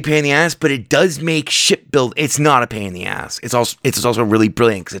sounds like a big pain in the ass, but it does make ship build. It's not a pain in the ass. It's also really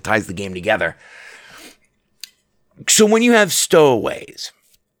brilliant because it ties the game together. So when you have stowaways,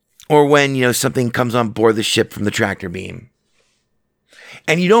 or when, something comes on board the ship from the tractor beam,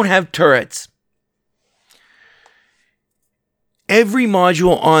 and you don't have turrets, every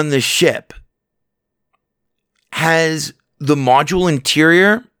module on the ship has the module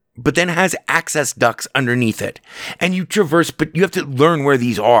interior, but then has access ducts underneath it. And you traverse, but you have to learn where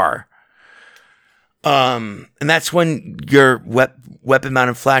these are. And that's when your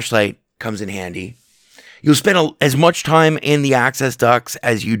weapon-mounted flashlight comes in handy. You'll spend as much time in the access ducts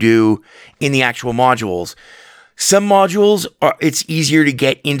as you do in the actual modules. Some modules, it's easier to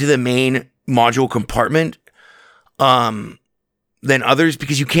get into the main module compartment than others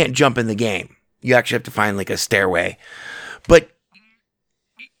because you can't jump in the game. You actually have to find like a stairway. But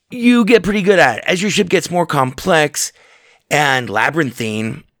you get pretty good at it. As your ship gets more complex and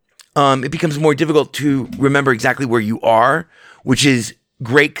labyrinthine, it becomes more difficult to remember exactly where you are, which is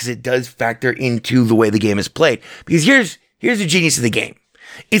great because it does factor into the way the game is played. Because here's the genius of the game.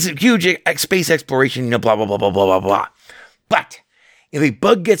 It's a huge space exploration, blah, blah, blah, blah, blah, blah, blah. But if a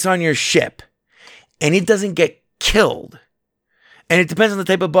bug gets on your ship and it doesn't get killed, and it depends on the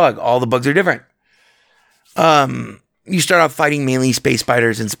type of bug, all the bugs are different. You start off fighting mainly space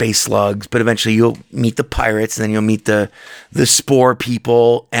spiders and space slugs, but eventually you'll meet the pirates, and then you'll meet the spore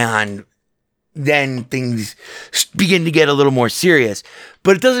people, and then things begin to get a little more serious.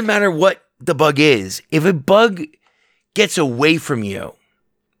 But it doesn't matter what the bug is. If a bug gets away from you,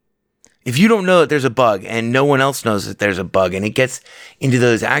 if you don't know that there's a bug and no one else knows that there's a bug, and it gets into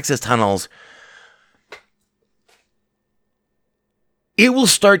those access tunnels, it will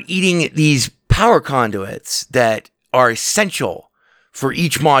start eating these power conduits that are essential for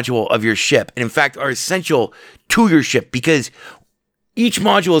each module of your ship, and in fact are essential to your ship because each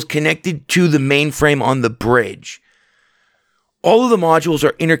module is connected to the mainframe on the bridge. All of the modules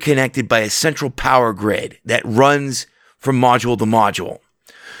are interconnected by a central power grid that runs from module to module.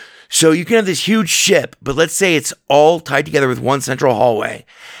 So you can have this huge ship, but let's say it's all tied together with one central hallway.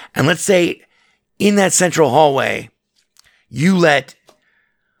 And let's say in that central hallway, you let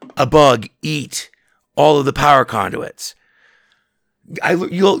a bug eat all of the power conduits.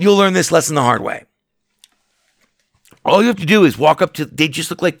 You'll learn this lesson the hard way. All you have to do is walk up to, they just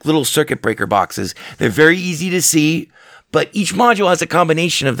look like little circuit breaker boxes. They're very easy to see, but each module has a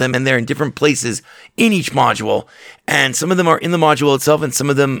combination of them, and they're in different places in each module. And some of them are in the module itself, and some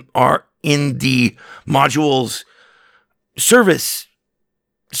of them are in the module's service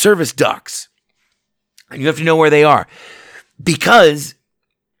ducts. And you have to know where they are. Because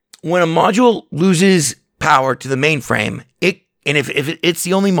when a module loses power to the mainframe, if it's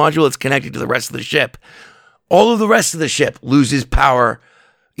the only module that's connected to the rest of the ship, all of the rest of the ship loses power,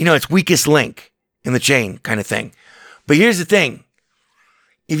 its weakest link in the chain kind of thing. But here's the thing.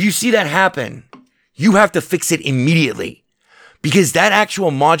 If you see that happen, you have to fix it immediately because that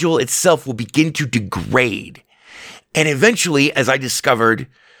actual module itself will begin to degrade. And eventually, as I discovered,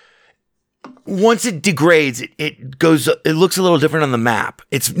 once it degrades, it looks a little different on the map.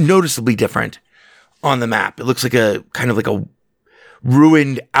 It's noticeably different on the map. It looks like a kind of like a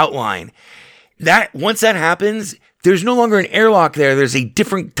ruined outline. Once that happens, there's no longer an airlock there. There's a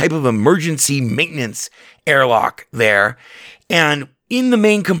different type of emergency maintenance airlock there. And in the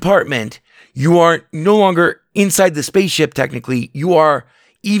main compartment, you are no longer inside the spaceship, technically. You are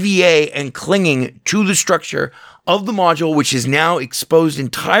EVA and clinging to the structure of the module, which is now exposed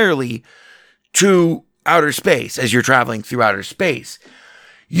entirely to outer space as you're traveling through outer space.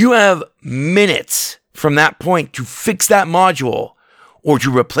 You have minutes from that point to fix that module or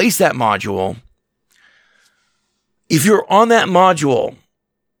to replace that module. If you're on that module,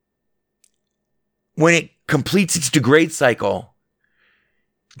 when it completes its degrade cycle,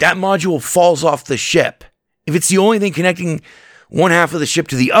 that module falls off the ship. If it's the only thing connecting one half of the ship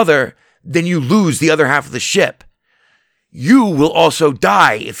to the other, then you lose the other half of the ship. You will also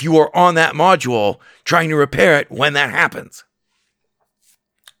die if you are on that module trying to repair it when that happens.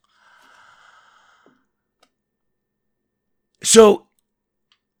 So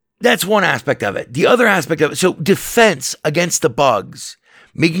that's one aspect of it. The other aspect of it, so defense against the bugs,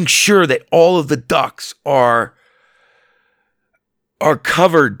 making sure that all of the ducts are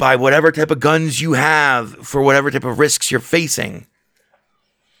covered by whatever type of guns you have for whatever type of risks you're facing,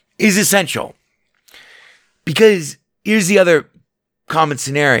 is essential. Because here's the other common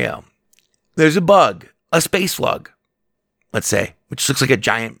scenario. There's a bug, a space slug, let's say, which looks like a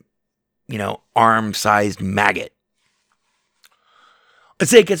giant, arm-sized maggot. Let's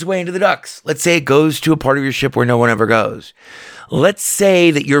say it gets away into the ducts. Let's say it goes to a part of your ship where no one ever goes. Let's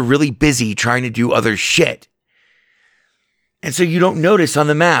say that you're really busy trying to do other shit. And so you don't notice on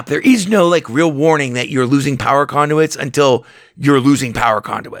the map. There is no like real warning that you're losing power conduits until you're losing power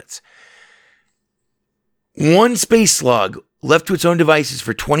conduits. One space slug left to its own devices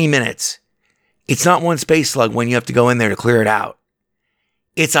for 20 minutes. It's not one space slug when you have to go in there to clear it out.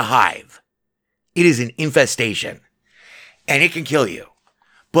 It's a hive. It is an infestation. And it can kill you.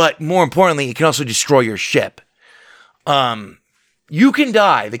 But more importantly, it can also destroy your ship. You can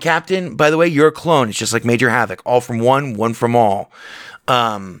die. The captain, by the way, you're a clone. It's just like Major Havoc. All from one from all.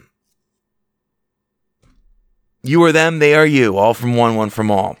 You are them, they are you. All from one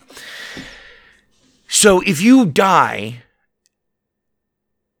from all. So if you die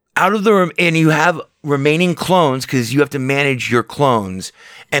out of the and you have remaining clones, because you have to manage your clones,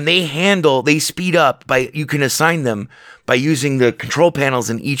 and they speed up by, you can assign them by using the control panels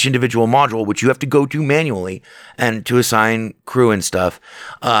in each individual module, which you have to go to manually and to assign crew and stuff.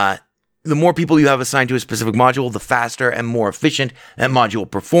 The more people you have assigned to a specific module, the faster and more efficient that module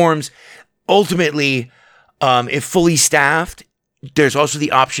performs. Ultimately, if fully staffed, there's also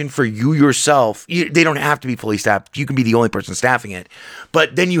the option for you yourself. They don't have to be fully staffed. You can be the only person staffing it.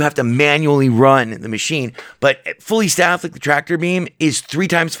 But then you have to manually run the machine. But fully staffed, like the tractor beam, is 3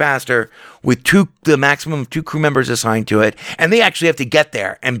 times faster with the maximum of 2 crew members assigned to it. And they actually have to get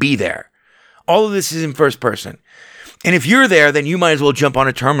there and be there. All of this is in first person. And if you're there, then you might as well jump on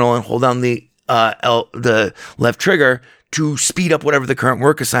a terminal and hold down the left trigger to speed up whatever the current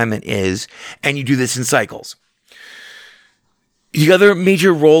work assignment is. And you do this in cycles. The other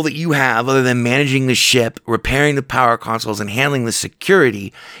major role that you have, other than managing the ship, repairing the power consoles, and handling the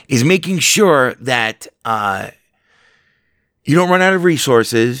security, is making sure that you don't run out of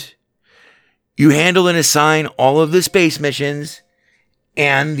resources. You handle and assign all of the space missions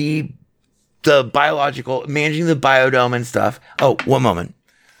and the biological, managing the biodome and stuff. Oh, one moment.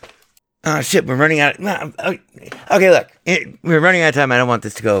 Shit, we're running out. Okay, look, we're running out of time. I don't want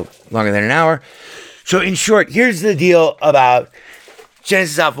this to go longer than an hour. So in short, here's the deal about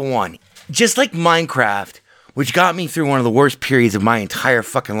Genesis Alpha 1. Just like Minecraft, which got me through one of the worst periods of my entire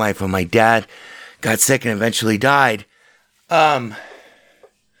fucking life when my dad got sick and eventually died, Minecraft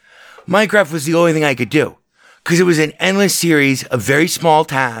was the only thing I could do. Because it was an endless series of very small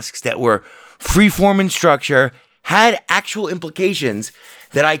tasks that were freeform in structure, had actual implications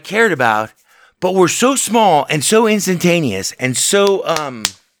that I cared about, but were so small and so instantaneous and so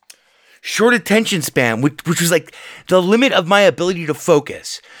short attention span, which was like the limit of my ability to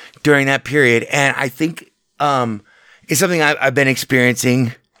focus during that period. And I think it's something I've been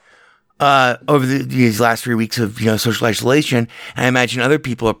experiencing over these last 3 weeks of, social isolation. And I imagine other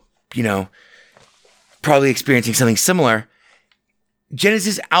people are, probably experiencing something similar.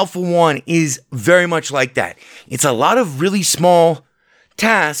 Genesis Alpha 1 is very much like that. It's a lot of really small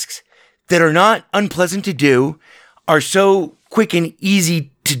tasks that are not unpleasant to do, are so quick and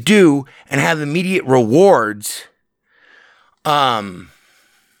easy to do, and have immediate rewards, and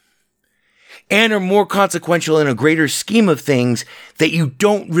are more consequential in a greater scheme of things that you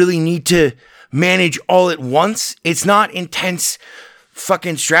don't really need to manage all at once. It's not intense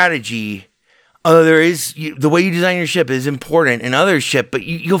fucking strategy. There is the way you design your ship is important in other ship, but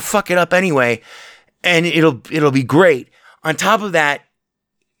you'll fuck it up anyway, and it'll be great. On top of that,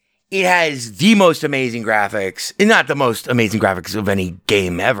 it has the most amazing graphics, and not the most amazing graphics of any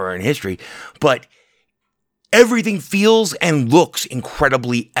game ever in history, but everything feels and looks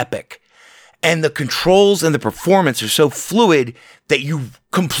incredibly epic. And the controls and the performance are so fluid that you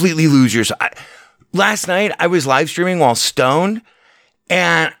completely lose yourself. Last night, I was live streaming while stoned,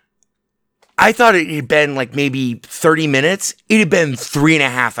 and I thought it had been like maybe 30 minutes. It had been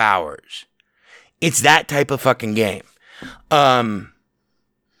 3.5 hours. It's that type of fucking game.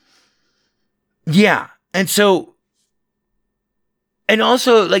 Yeah. And so, and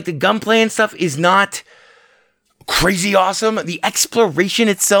also like the gunplay and stuff is not crazy awesome. The exploration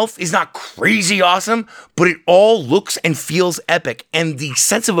itself is not crazy awesome, but it all looks and feels epic. And the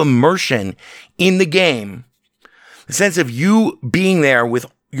sense of immersion in the game, the sense of you being there with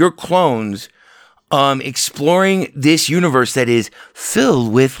your clones, exploring this universe that is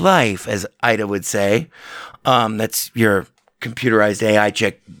filled with life, as Ida would say. That's your computerized AI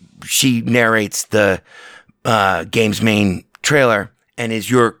chick. She narrates the game's main trailer and is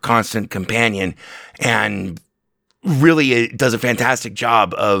your constant companion, and really it does a fantastic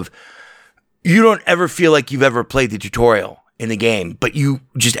job of, you don't ever feel like you've ever played the tutorial in the game, but you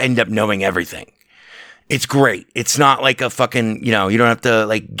just end up knowing everything. It's great. It's not like a fucking, you don't have to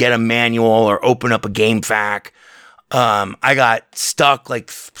like get a manual or open up a game fac. I got stuck like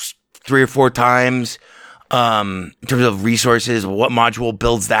 3 or 4 times in terms of resources. What module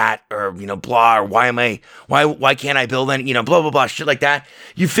builds that, or blah, or why can't I build any, blah blah blah, shit like that.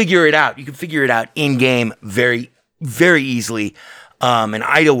 You figure it out. You can figure it out in game very, very easily, and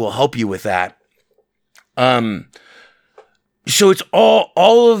Ida will help you with that. So it's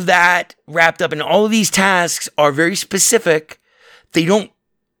all of that wrapped up, and all of these tasks are very specific.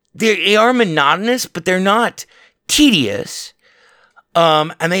 They are monotonous, but they're not tedious.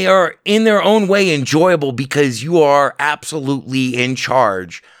 And they are in their own way enjoyable because you are absolutely in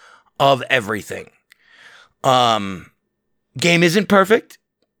charge of everything. Game isn't perfect,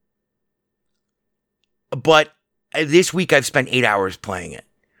 but this week I've spent 8 hours playing it,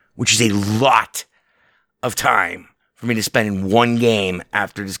 which is a lot of time for me to spend in one game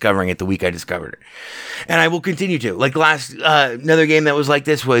after discovering it the week I discovered it. And I will continue to. Like another game that was like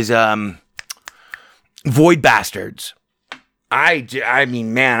this was Void Bastards. I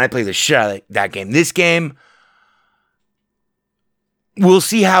mean, man, I play the shit out of that game. This game, we'll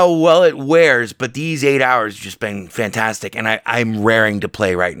see how well it wears, but these 8 hours have just been fantastic, and I'm raring to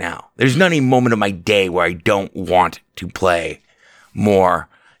play right now. There's not a moment of my day where I don't want to play more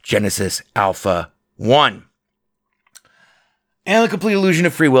Genesis Alpha 1. And The Complete Illusion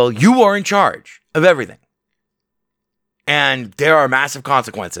of Free Will, you are in charge of everything. And there are massive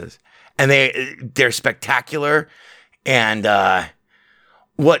consequences, and they're spectacular. And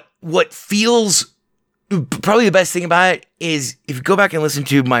what feels probably the best thing about it is if you go back and listen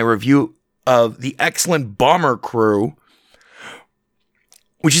to my review of The Excellent Bomber Crew,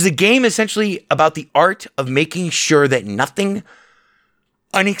 which is a game essentially about the art of making sure that nothing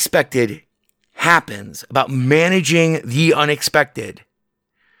unexpected happens, about managing the unexpected,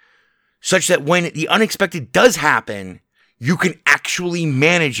 such that when the unexpected does happen, you can actually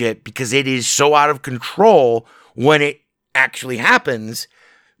manage it because it is so out of control when it actually happens.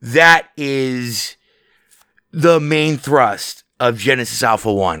 That is the main thrust of Genesis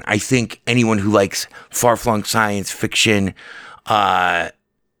Alpha 1. I think anyone who likes far-flung science fiction, light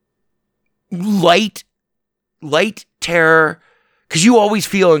terror, because you always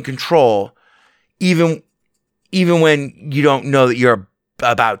feel in control, even when you don't know that you're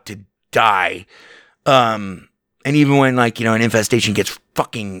about to die. And even when, an infestation gets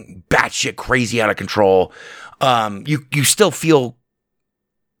fucking batshit crazy out of control, you still feel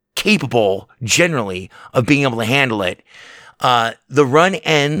capable, generally, of being able to handle it. The run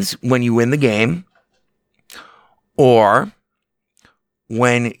ends when you win the game, or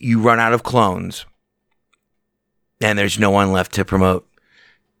when you run out of clones, and there's no one left to promote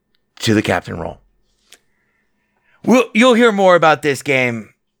to the captain role. You'll hear more about this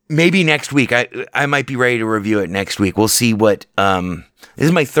game maybe next week. I might be ready to review it next week. We'll see what... this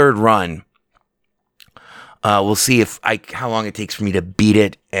is my third run. We'll see how long it takes for me to beat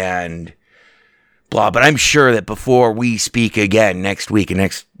it and blah. But I'm sure that before we speak again next week, in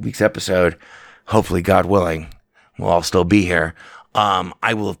next week's episode, hopefully, God willing, we'll all still be here.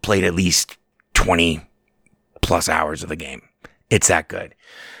 I will have played at least 20 plus hours of the game. It's that good.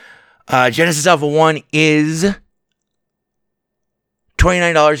 Genesis Alpha 1 is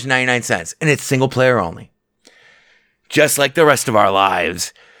 $29.99, and it's single player only. Just like the rest of our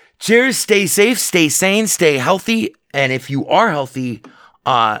lives. Cheers, stay safe, stay sane, stay healthy, and if you are healthy,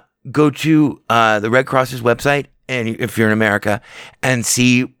 go to the Red Cross's website, and if you're in America, and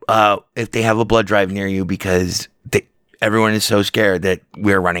see if they have a blood drive near you, because everyone is so scared that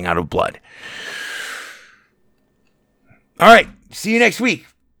we're running out of blood. All right, see you next week.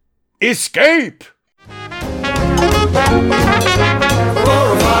 Escape! 4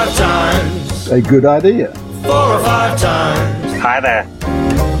 or 5 times. A good idea. 4 or 5 times. Hi there.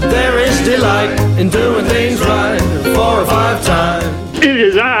 There is delight in doing things right 4 or 5 times. It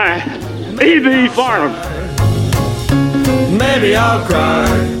is I, E.B. Farnham. Maybe I'll cry.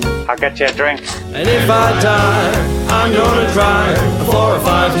 I'll get you a drink. And if I die, I'm gonna cry 4 or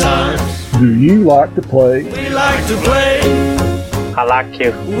 5 times. Do you like to play? We like to play. I like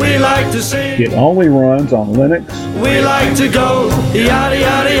you. We like to sing. It only runs on Linux. We like to go yada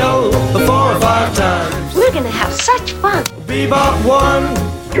yada yo 4 or 5 times. We're gonna have such fun. Bebop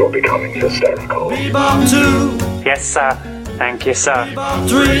 1. You're becoming hysterical. Bebop 2. Yes, sir. Thank you, sir. Bebop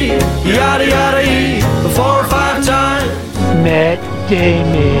 3. Yada yada e 4 or 5 times. Matt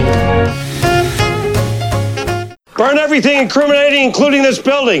Damon. Burn everything incriminating, including this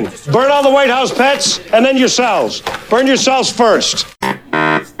building. Burn all the White House pets, and then yourselves. Burn yourselves first.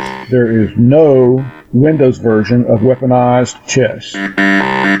 There is no Windows version of weaponized chess.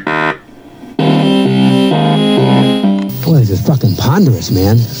 Boy, this is fucking ponderous,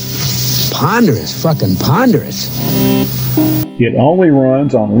 man. ponderous, fucking ponderous. It only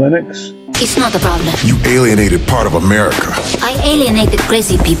runs on Linux. It's not a problem. You alienated part of America. I alienated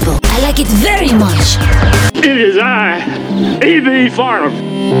crazy people. I like it very much. It is I, E.B. Farnham.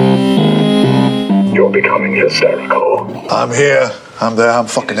 You're becoming hysterical. I'm here. I'm there. I'm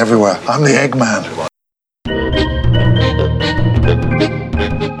fucking everywhere. I'm the Eggman.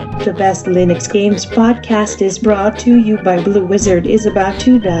 The Best Linux Games podcast is brought to you by Blue Wizard is About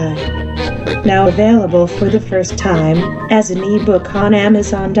to Die. Now available for the first time as an ebook on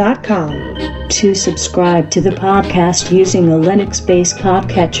Amazon.com. To subscribe to the podcast using a Linux-based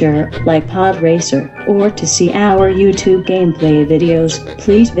podcatcher like Podracer, or to see our YouTube gameplay videos,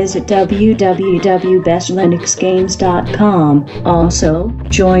 please visit www.bestlinuxgames.com. Also,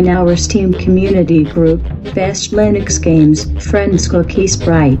 join our Steam community group, Best Linux Games, Friends Cookie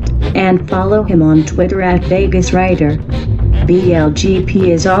Sprite, and follow him on Twitter at VegasWriter. BLGP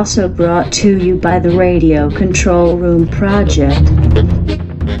is also brought to you by the Radio Control Room Project.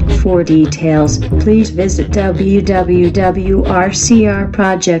 For details, please visit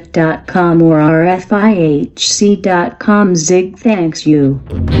www.rcrproject.com or rfihc.com. Zig thanks you.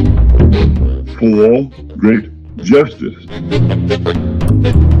 For great justice.